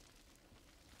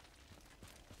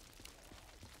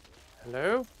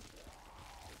 Hello?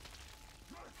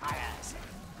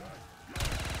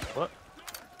 What?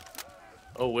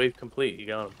 Oh, wave complete. You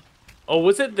got him. Oh,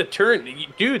 was it the turn?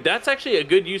 Dude, that's actually a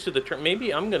good use of the turn.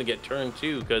 Maybe I'm going to get turn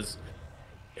too, because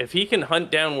if he can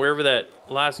hunt down wherever that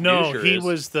last doucher he is.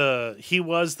 he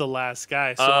was the last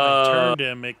guy, so when I turned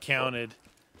him, it counted.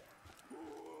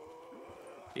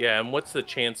 Yeah, and what's the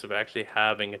chance of actually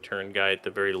having a turn guy at the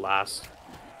very last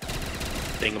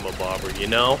thingamabobber, you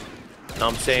know? Know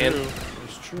what I'm saying?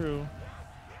 It's true.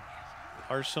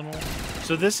 Arsenal.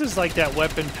 So this is like that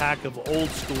weapon pack of old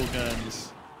school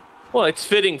guns. Well, it's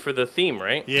fitting for the theme,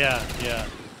 right? Yeah.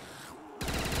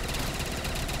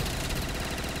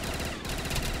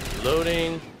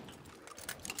 Loading.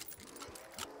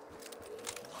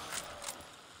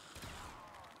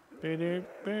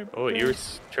 Oh, you were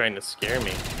trying to scare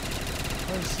me.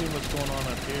 Let's see what's going on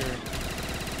up here.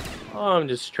 Oh, I'm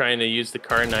just trying to use the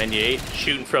Car 98,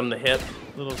 shooting from the hip.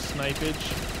 Little snipage.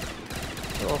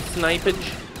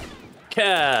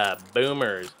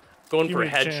 Boomers. Going for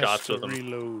headshots with them.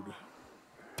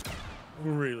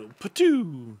 Reload.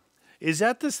 Patoo. Is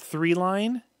that this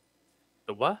 3-line?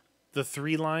 The what? The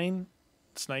 3-line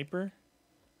sniper?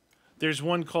 There's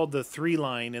one called the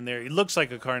 3-line in there. It looks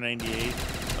like a Car 98.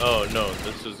 Oh, no.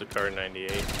 This is a Car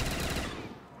 98.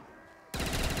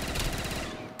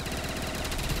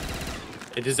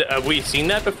 Have we seen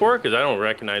that before? Because I don't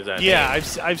recognize that Yeah, name.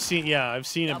 I've seen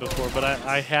it before, but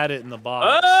I had it in the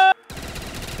box. Oh!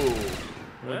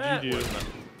 What'd you do?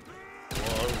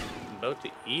 Well, I'm about to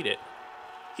eat it.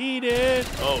 Eat it.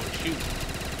 Oh, shoot.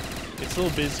 It's a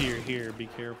little busier here. Be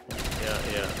careful. Yeah.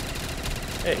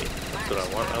 Hey, that's what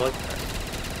I want. I like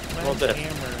that. I want that.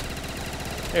 Hammer.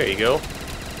 There you go.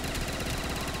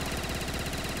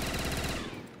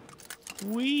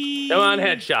 Wee. Come on,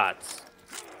 headshots.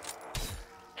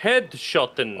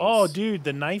 Headshottins. Oh, dude,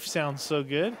 the knife sounds so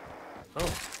good.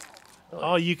 Oh.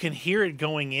 Oh, you can hear it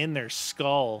going in their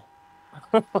skull.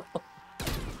 What's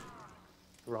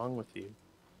wrong with you?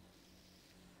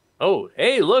 Oh,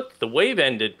 hey, look, the wave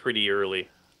ended pretty early.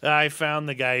 I found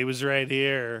the guy. He was right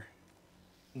here.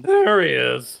 There he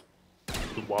is.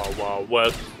 The Wild Wild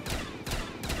West.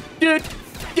 Dude.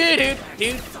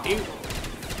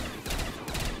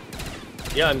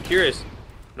 Yeah, I'm curious.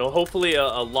 Hopefully a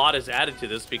lot is added to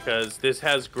this because this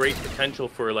has great potential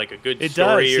for like a good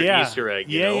story or Easter egg.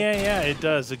 You know? Yeah, it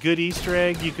does. A good Easter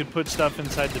egg. You could put stuff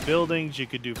inside the buildings. You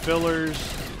could do fillers.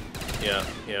 Yeah,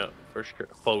 for sure.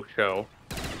 Faux show.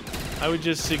 I would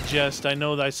just suggest, I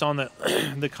know that I saw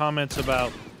in the comments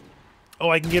about,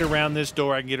 oh, I can get around this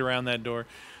door, I can get around that door.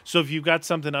 So if you've got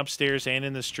something upstairs and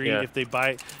in the street, if they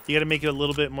buy it, you got to make it a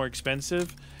little bit more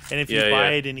expensive. And if you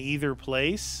buy it in either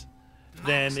place,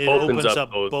 then it opens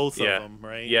up both of them,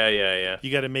 right? Yeah.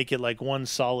 You got to make it like one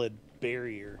solid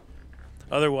barrier.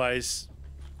 Otherwise,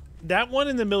 that one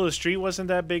in the middle of the street wasn't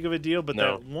that big of a deal, but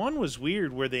that one was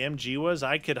weird where the MG was.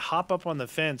 I could hop up on the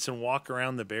fence and walk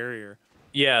around the barrier.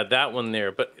 Yeah, that one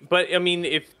there. But I mean,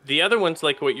 if the other one's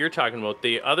like what you're talking about,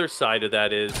 the other side of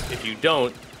that is if you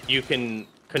don't, you can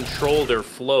control their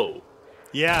flow.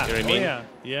 Yeah. You know what I mean?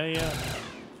 Yeah.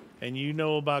 And you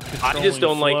know about controlling I just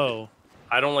don't flow.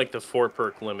 I don't like the 4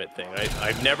 perk limit thing.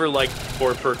 I've never liked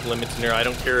 4 perk limits in there. I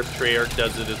don't care if Treyarch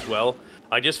does it as well.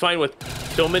 I just find with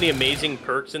so many amazing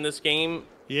perks in this game,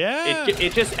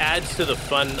 it just adds to the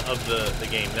fun of the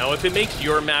game. Now, if it makes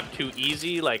your map too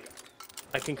easy, like,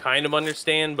 I can kind of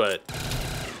understand, but...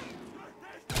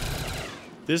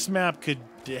 This map could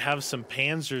have some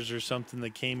panzers or something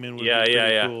that came in with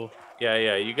pretty cool.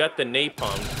 Yeah, you got the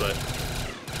napalms, but...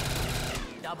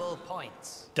 Double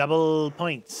points. Double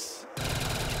points.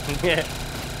 Yeah.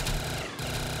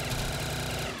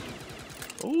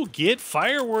 Oh, get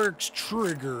fireworks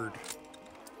triggered.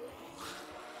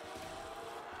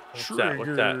 What's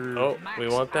that? Oh, we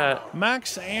want that.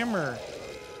 Max Hammer.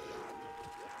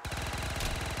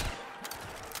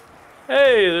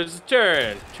 Hey, there's a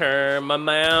turn. Turn, my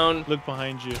man. Look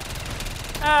behind you.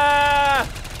 Ah!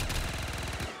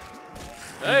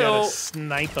 You gotta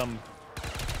snipe them.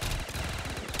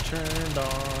 Turned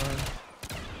on.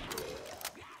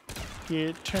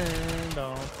 Get turned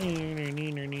on.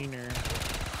 Neener.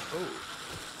 Oh.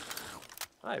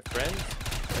 Hi, friends.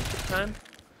 Friendship time?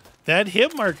 That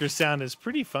hit marker sound is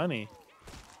pretty funny.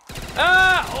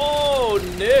 Ah! Oh,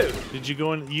 no. Did you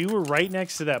go in? You were right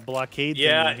next to that blockade thing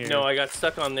in here. No, I got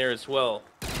stuck on there as well.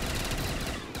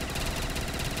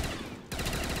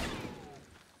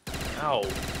 Ow.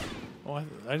 Oh,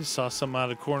 I just saw something out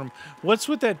of the corner. What's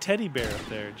with that teddy bear up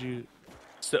there? Did you...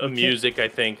 music, I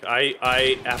think.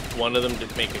 I asked one of them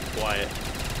to make it quiet.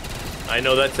 I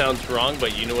know that sounds wrong,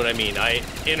 but you know what I mean. I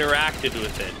interacted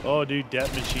with it. Oh, dude,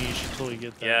 Death Machine, you should totally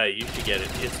get that. Yeah, you should get it.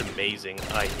 It's amazing,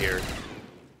 I hear.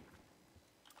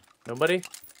 Nobody?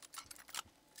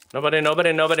 Nobody?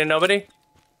 Minigun.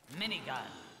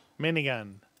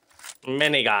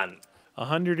 Minigun.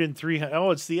 103.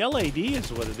 Oh, it's the LAD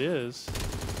is what it is.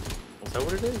 Is that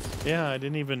what it is? Yeah, I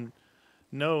didn't even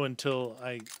know until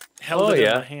I held it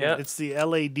in my hand. Yeah. It's the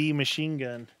LAD machine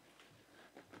gun.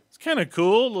 It's kind of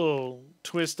cool, little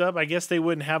twist up. I guess they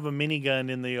wouldn't have a minigun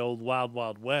in the old Wild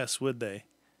Wild West, would they?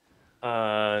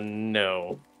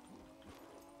 No.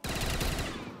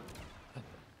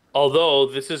 Although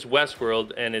this is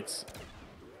WESTWORLD and it's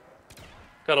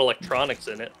got electronics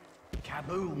in it.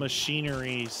 Kaboom.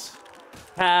 Machineries.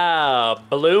 Ah,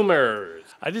 bloomers.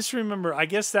 I just remember, I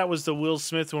guess that was the Will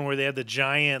Smith one where they had the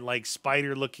giant, like,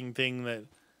 spider-looking thing that...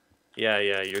 Yeah,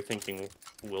 you're thinking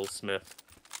Will Smith.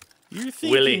 You're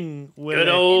thinking... Willie. Good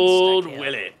old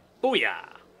Willie. Booyah.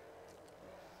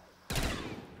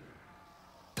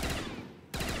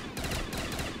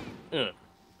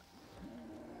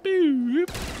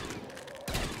 Boop.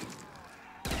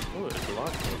 Oh, there's a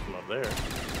lot coming from up there.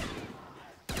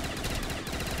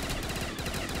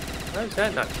 Why is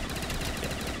that not...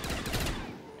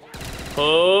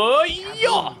 Oh,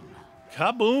 yeah!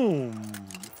 Kaboom.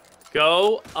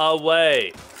 Go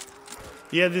away.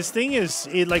 Yeah, this thing is,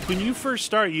 like, when you first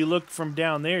start, you look from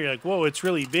down there, you're like, whoa, it's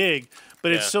really big.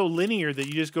 But it's so linear that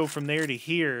you just go from there to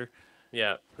here.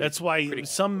 Yeah. That's why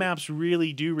some maps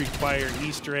really do require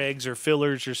Easter eggs or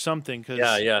fillers or something. Cause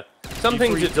yeah.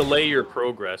 Something to delay your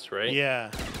progress, right?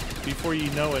 Yeah. before you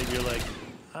know it, you're like,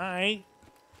 all right,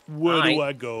 where do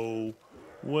I go?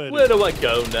 Where do I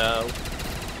go now?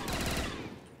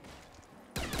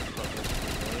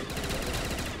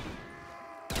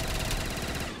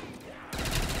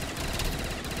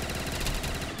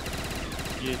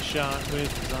 Get shot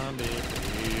with zombie.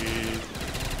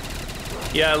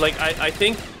 Yeah, like I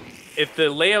think if the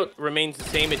layout remains the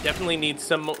same, it definitely needs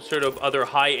some sort of other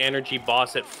high energy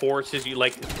boss that forces you,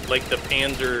 like the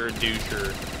Panzer douche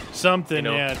or something, you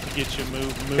know? Yeah, to get you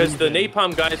moving. Because the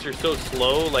napalm guys are so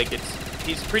slow, like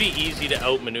he's pretty easy to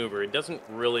outmaneuver. It doesn't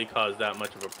really cause that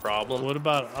much of a problem. What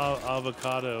about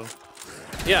avocado?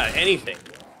 Yeah, anything.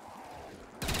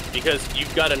 Because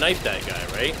you've got to knife that guy,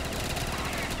 right?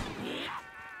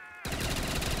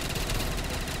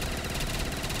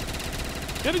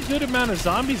 Got a good amount of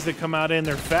zombies that come out and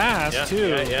they're fast too.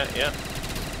 Yeah.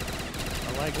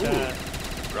 I like that.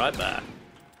 Right back.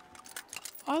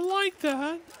 I like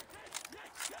that.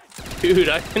 Dude,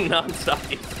 I cannot stop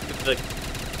using the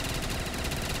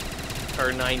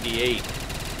R98.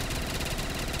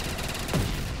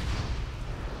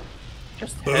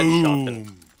 Just headshot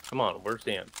them. Come on, where's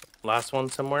Dan? Last one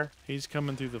somewhere? He's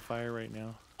coming through the fire right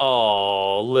now.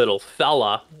 Oh, little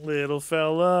fella. Little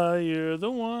fella, you're the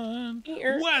one.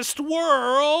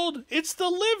 WESTWORLD, it's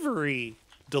delivery.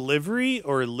 Delivery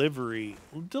or livery?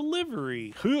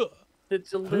 Delivery. Huh. The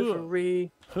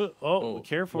delivery. Huh. Oh,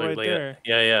 careful right there.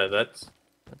 Yeah, that's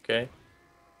okay.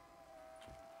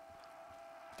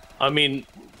 I mean,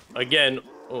 again,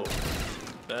 oh,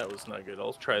 that was not good.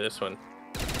 I'll try this one.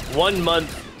 1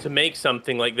 month to make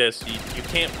something like this, you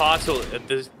can't possibly, at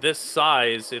this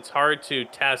size, it's hard to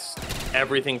test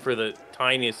everything for the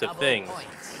tiniest of things.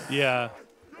 Yeah.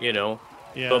 You know?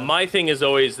 Yeah. But my thing is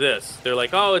always this. They're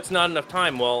like, oh, it's not enough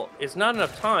time. Well, it's not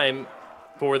enough time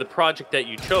for the project that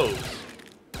you chose.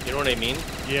 You know what I mean?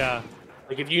 Yeah.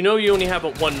 Like, if you know you only have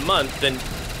 1 month, then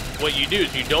what you do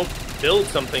is you don't build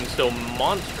something so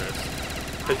monstrous.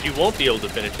 Because you won't be able to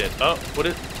finish it. Oh, what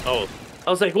is... Oh. I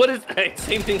was like, what is that?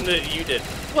 Same thing that you did.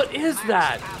 What is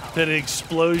that? That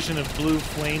explosion of blue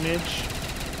flamage.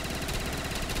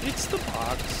 It's the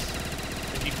box.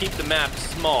 If you keep the map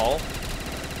small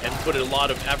and put a lot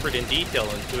of effort and detail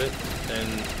into it, then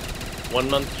 1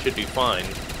 month should be fine.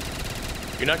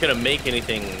 You're not going to make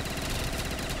anything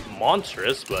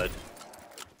monstrous, but...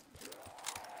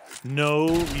 Know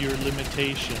your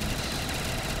limitations.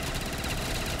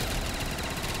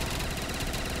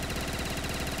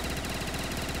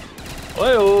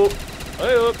 Hey-oh!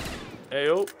 Hey-oh!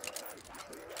 Hey-oh!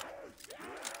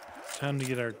 Time to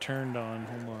get our turned on.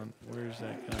 Hold on. Where's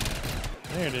that guy?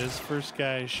 There it is. First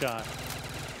guy shot.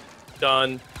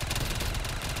 Done.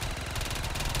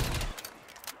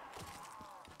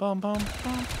 Bum, bum,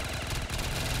 bum.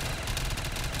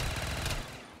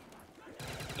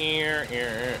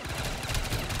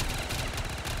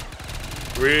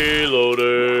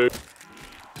 Reloading.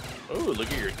 Oh,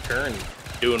 look at your turn.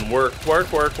 Doing work. Put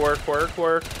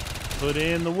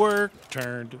in the work.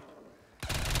 Turned.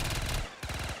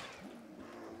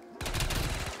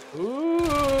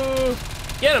 Ooh.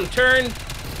 Get him, turn.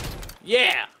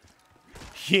 Yeah.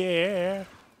 Yeah.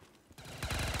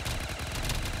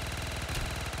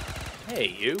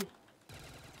 Hey, you.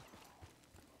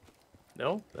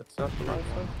 No, that's not the right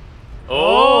one.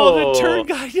 Oh, the turn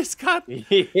guy just got... Yeah.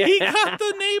 He got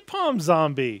the napalm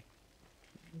zombie.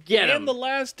 Get him. And the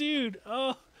last dude.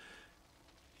 Oh.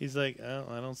 He's like, oh,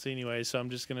 I don't see anyway, so I'm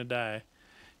just going to die.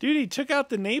 Dude, he took out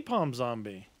the napalm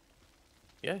zombie.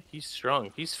 Yeah, he's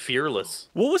strong. He's fearless.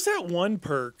 What was that one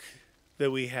perk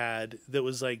that we had that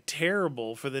was like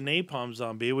terrible for the napalm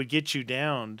zombie? It would get you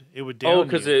downed. It would down Oh,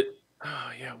 because you. it...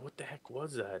 Oh, yeah, what the heck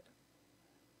was that?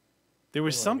 There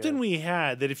was something we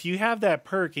had that if you have that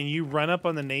perk and you run up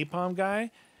on the napalm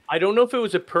guy... I don't know if it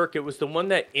was a perk. It was the one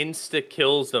that insta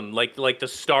kills them, like the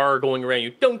star going around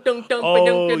you. Dunk, dunk, dunk, oh,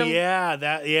 dunk, dunk. yeah,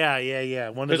 that, yeah.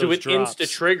 One of those Because it would drops. insta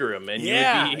trigger him, and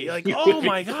yeah, you would be you're like, you oh would be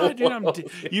my god,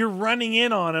 dude, you're running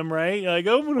in on him, right? You're like,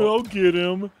 I'll get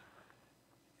him,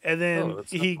 and then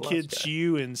he gets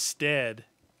you instead.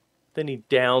 Then he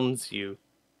downs you.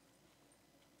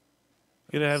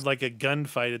 You're gonna have like a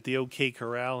gunfight at the OK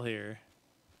Corral here.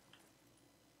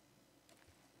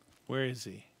 Where is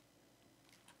he?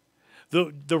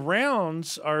 The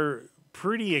rounds are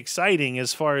pretty exciting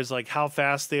as far as like how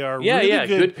fast they are. Yeah, really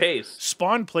good pace.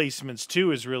 Spawn placements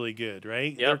too is really good,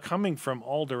 right? Yep. They're coming from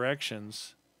all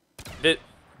directions.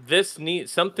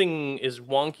 Something is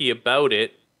wonky about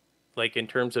it, like in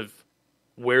terms of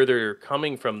where they're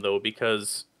coming from though,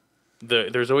 because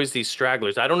there's always these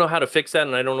stragglers. I don't know how to fix that,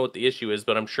 and I don't know what the issue is,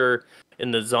 but I'm sure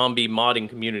in the zombie modding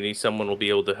community, someone will be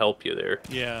able to help you there.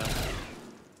 Yeah.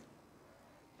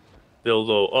 They'll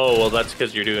go, oh, well, that's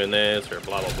because you're doing this, or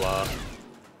blah, blah, blah.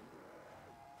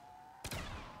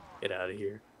 Get out of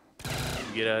here.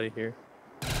 Get out of here.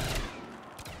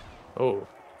 Oh,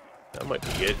 that might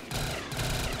be good.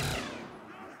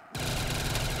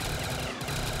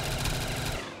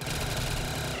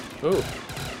 Ooh.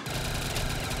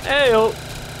 Hey-oh.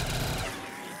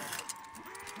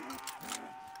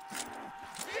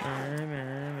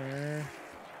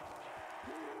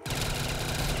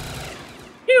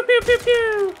 Pew, pew, pew,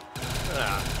 pew.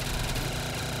 Ah.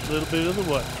 A little bit of the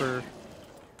what for?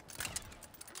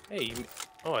 Hey, you...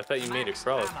 Oh, I thought you made it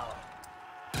crawl.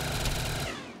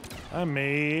 I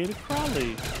made a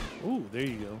crawly. Ooh, there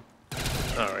you go.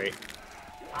 All right.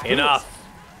 Enough.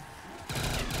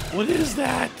 What is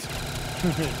that?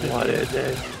 What is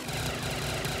it?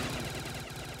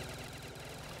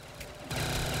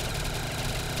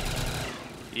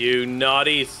 You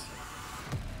naughties.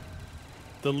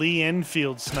 The Lee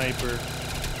Enfield sniper.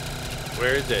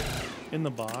 Where is it? In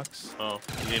the box. Oh,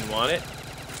 you didn't want it?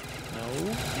 No,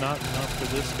 not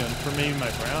for this gun. For maybe my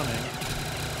Browning.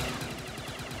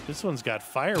 This one's got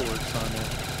fireworks on it.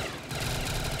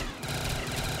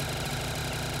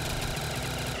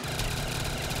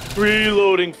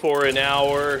 Reloading for an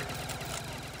hour.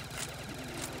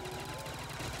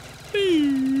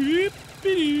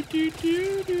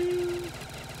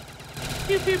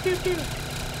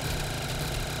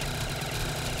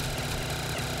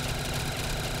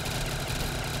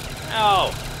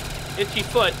 Ow! Itchy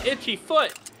foot! Itchy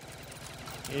foot!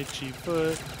 Itchy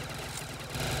foot.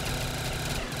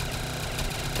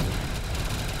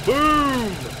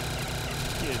 Boom!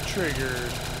 Get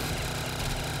triggered.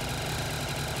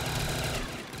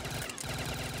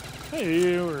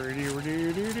 Hey, Alright,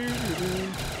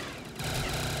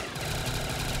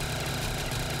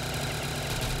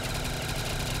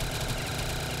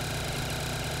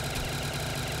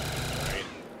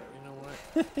 you know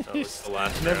what? Oh, it's the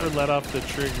last Never round. let off the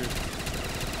trigger.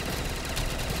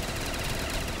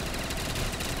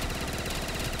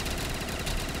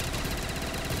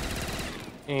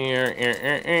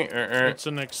 It's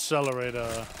an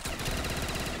accelerator.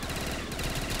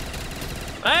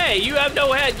 Hey, you have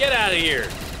no head. Get out of here.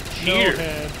 Cheater. No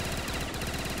head.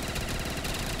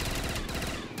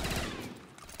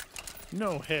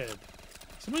 No head.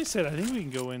 Somebody said, I think we can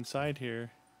go inside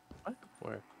here. What?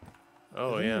 Where?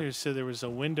 Oh, I think yeah. they said there was a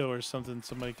window or something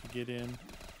somebody could get in.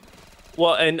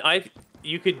 Well, and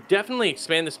you could definitely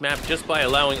expand this map just by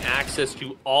allowing access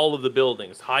to all of the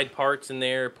buildings. Hide parts in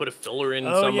there, put a filler in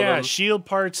some of them. Shield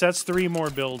parts, that's 3 more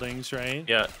buildings, right?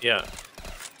 Yeah, yeah.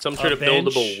 Some sort of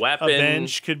buildable weapon. A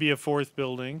bench could be a 4th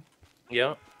building.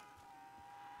 Yeah.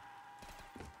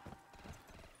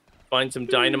 Find some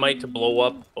dynamite to blow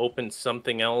up, open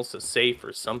something else, a safe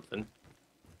or something.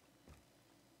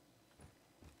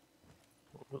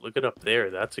 Look it up there.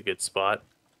 That's a good spot.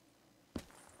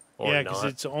 Or Yeah, because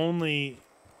not. it only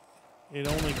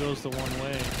goes the one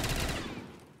way.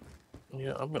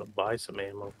 Yeah, I'm gonna buy some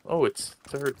ammo. Oh, it's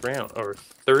 3rd round or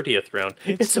 30th round.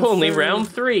 It's the only 3rd. round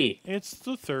 3. It's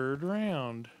the 3rd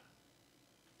round.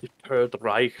 The Third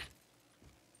Reich.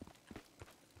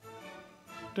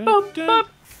 Dun, Bop, dun. bop.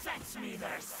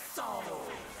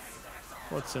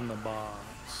 What's in the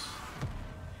box?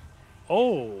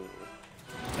 Oh,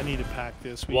 I need to pack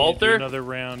this. We need to Walter? do another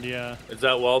round. Yeah, Is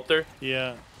that Walter?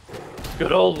 yeah.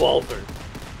 Good old Walter.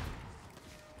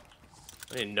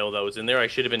 I didn't know that was in there. I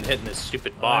should have been hitting this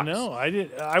stupid box. I know.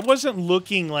 I wasn't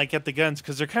looking like at the guns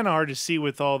because they're kind of hard to see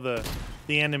with all the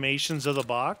animations of the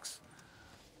box.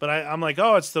 But I'm like,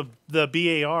 oh, it's the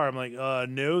BAR. I'm like,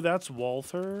 no, that's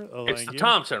Walther. Oh, It's like, the yeah.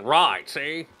 Thompson, right?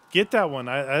 See? Get that one.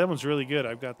 That one's really good.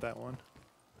 I've got that one.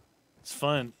 It's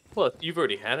fun. Well, you've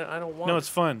already had it. I don't want No, it. it's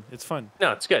fun. It's fun.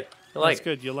 No, it's good. I like It's it.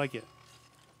 good. You'll like it.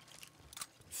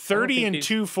 30 and these-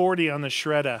 240 on the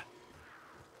Shredder.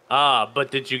 Ah,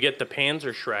 but did you get the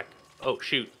Panzer Shrek? Oh,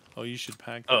 shoot. Oh, you should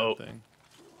pack that Uh-oh. thing.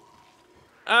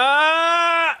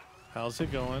 Ah! How's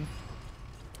it going?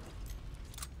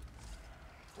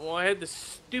 Well, I had this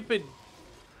stupid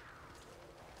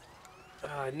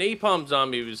napalm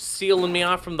zombie was sealing me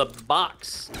off from the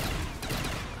box.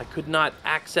 I could not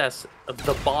access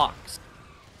the box.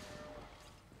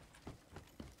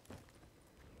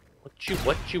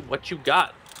 What you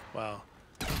got? Wow.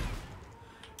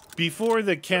 Before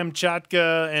the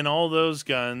Kamchatka and all those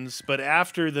guns, but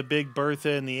after the Big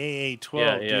Bertha and the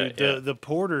AA-12, dude, the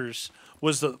Porters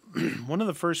was the one of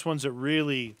the first ones that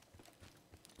really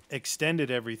extended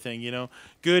everything, you know.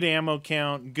 Good ammo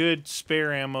count, good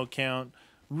spare ammo count,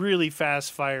 really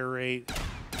fast fire rate,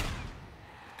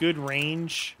 good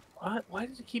range. What? Why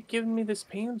does it keep giving me this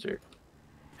Panzer?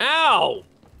 Ow!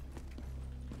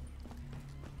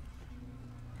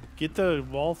 Get the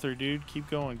Walther, dude.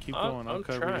 Keep going. Keep going. I'll I'm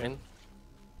cover trying. you.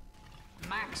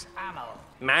 Max ammo.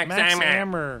 Max Ammo.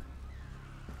 ammo.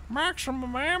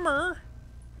 Maximum ammo.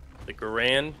 The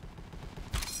Garand.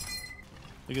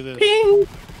 Look at this. Ping!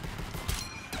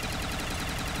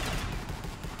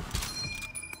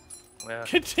 Yeah.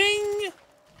 Ka-ting!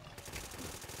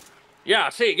 Yeah,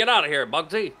 see, get out of here,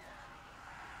 Bugsy.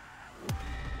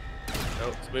 Oh,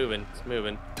 it's moving. It's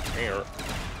moving. Here.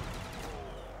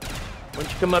 Why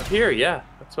don't you come up here? Yeah,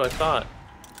 that's what I thought.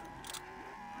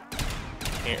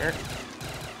 Here.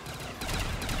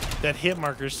 That hit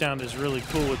marker sound is really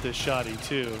cool with this shotty,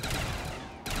 too.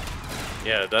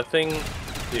 Yeah, that thing,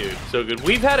 dude, so good.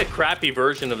 We've had a crappy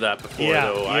version of that before,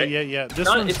 though. Yeah. This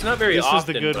it's not very often. This is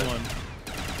the good but... one.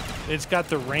 It's got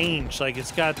the range, like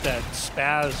it's got that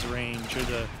spaz range or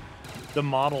the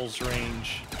models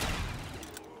range.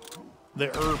 The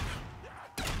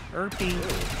Erpy.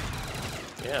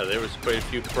 Yeah, there was quite a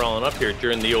few crawling up here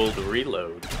during the old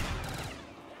reload.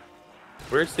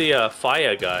 Where's the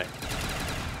Faya guy?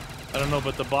 I don't know,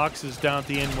 but the box is down at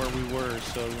the end where we were,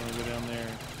 so we're gonna go down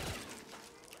there.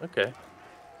 Okay.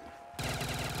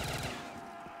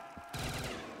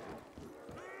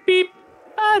 Beep.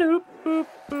 Ba-doop, boop,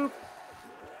 boop.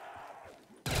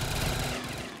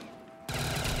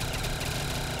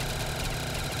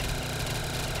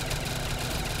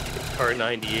 Car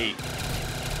 98.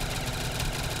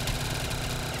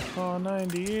 Car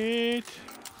 98.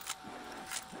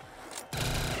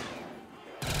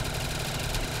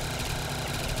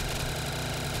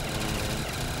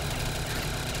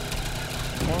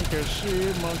 Monkey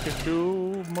see, monkey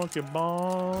do, monkey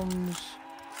bombs.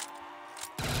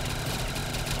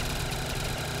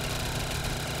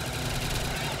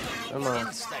 Come on.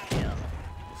 Insta-kill.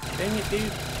 Dang it,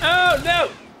 dude. Oh, no!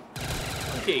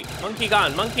 Monkey. Monkey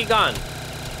gone. Monkey gone.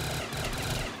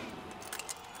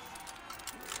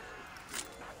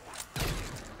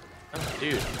 Oh,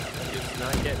 dude. I'm just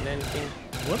not getting anything.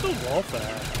 What the wolf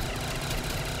at?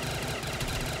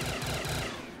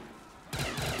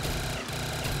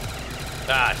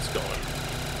 Ah, it's going.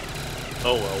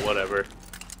 Oh, well, whatever.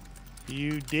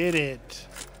 You did it.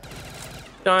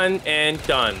 Done and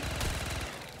done.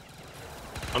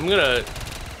 I'm gonna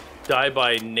die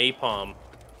by napalm.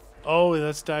 Oh,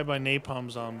 let's die by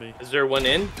napalm zombie. Is there one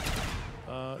in?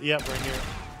 Yep, right here.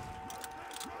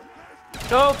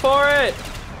 Go for it!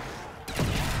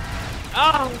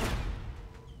 Oh!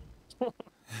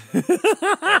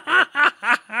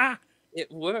 It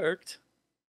worked.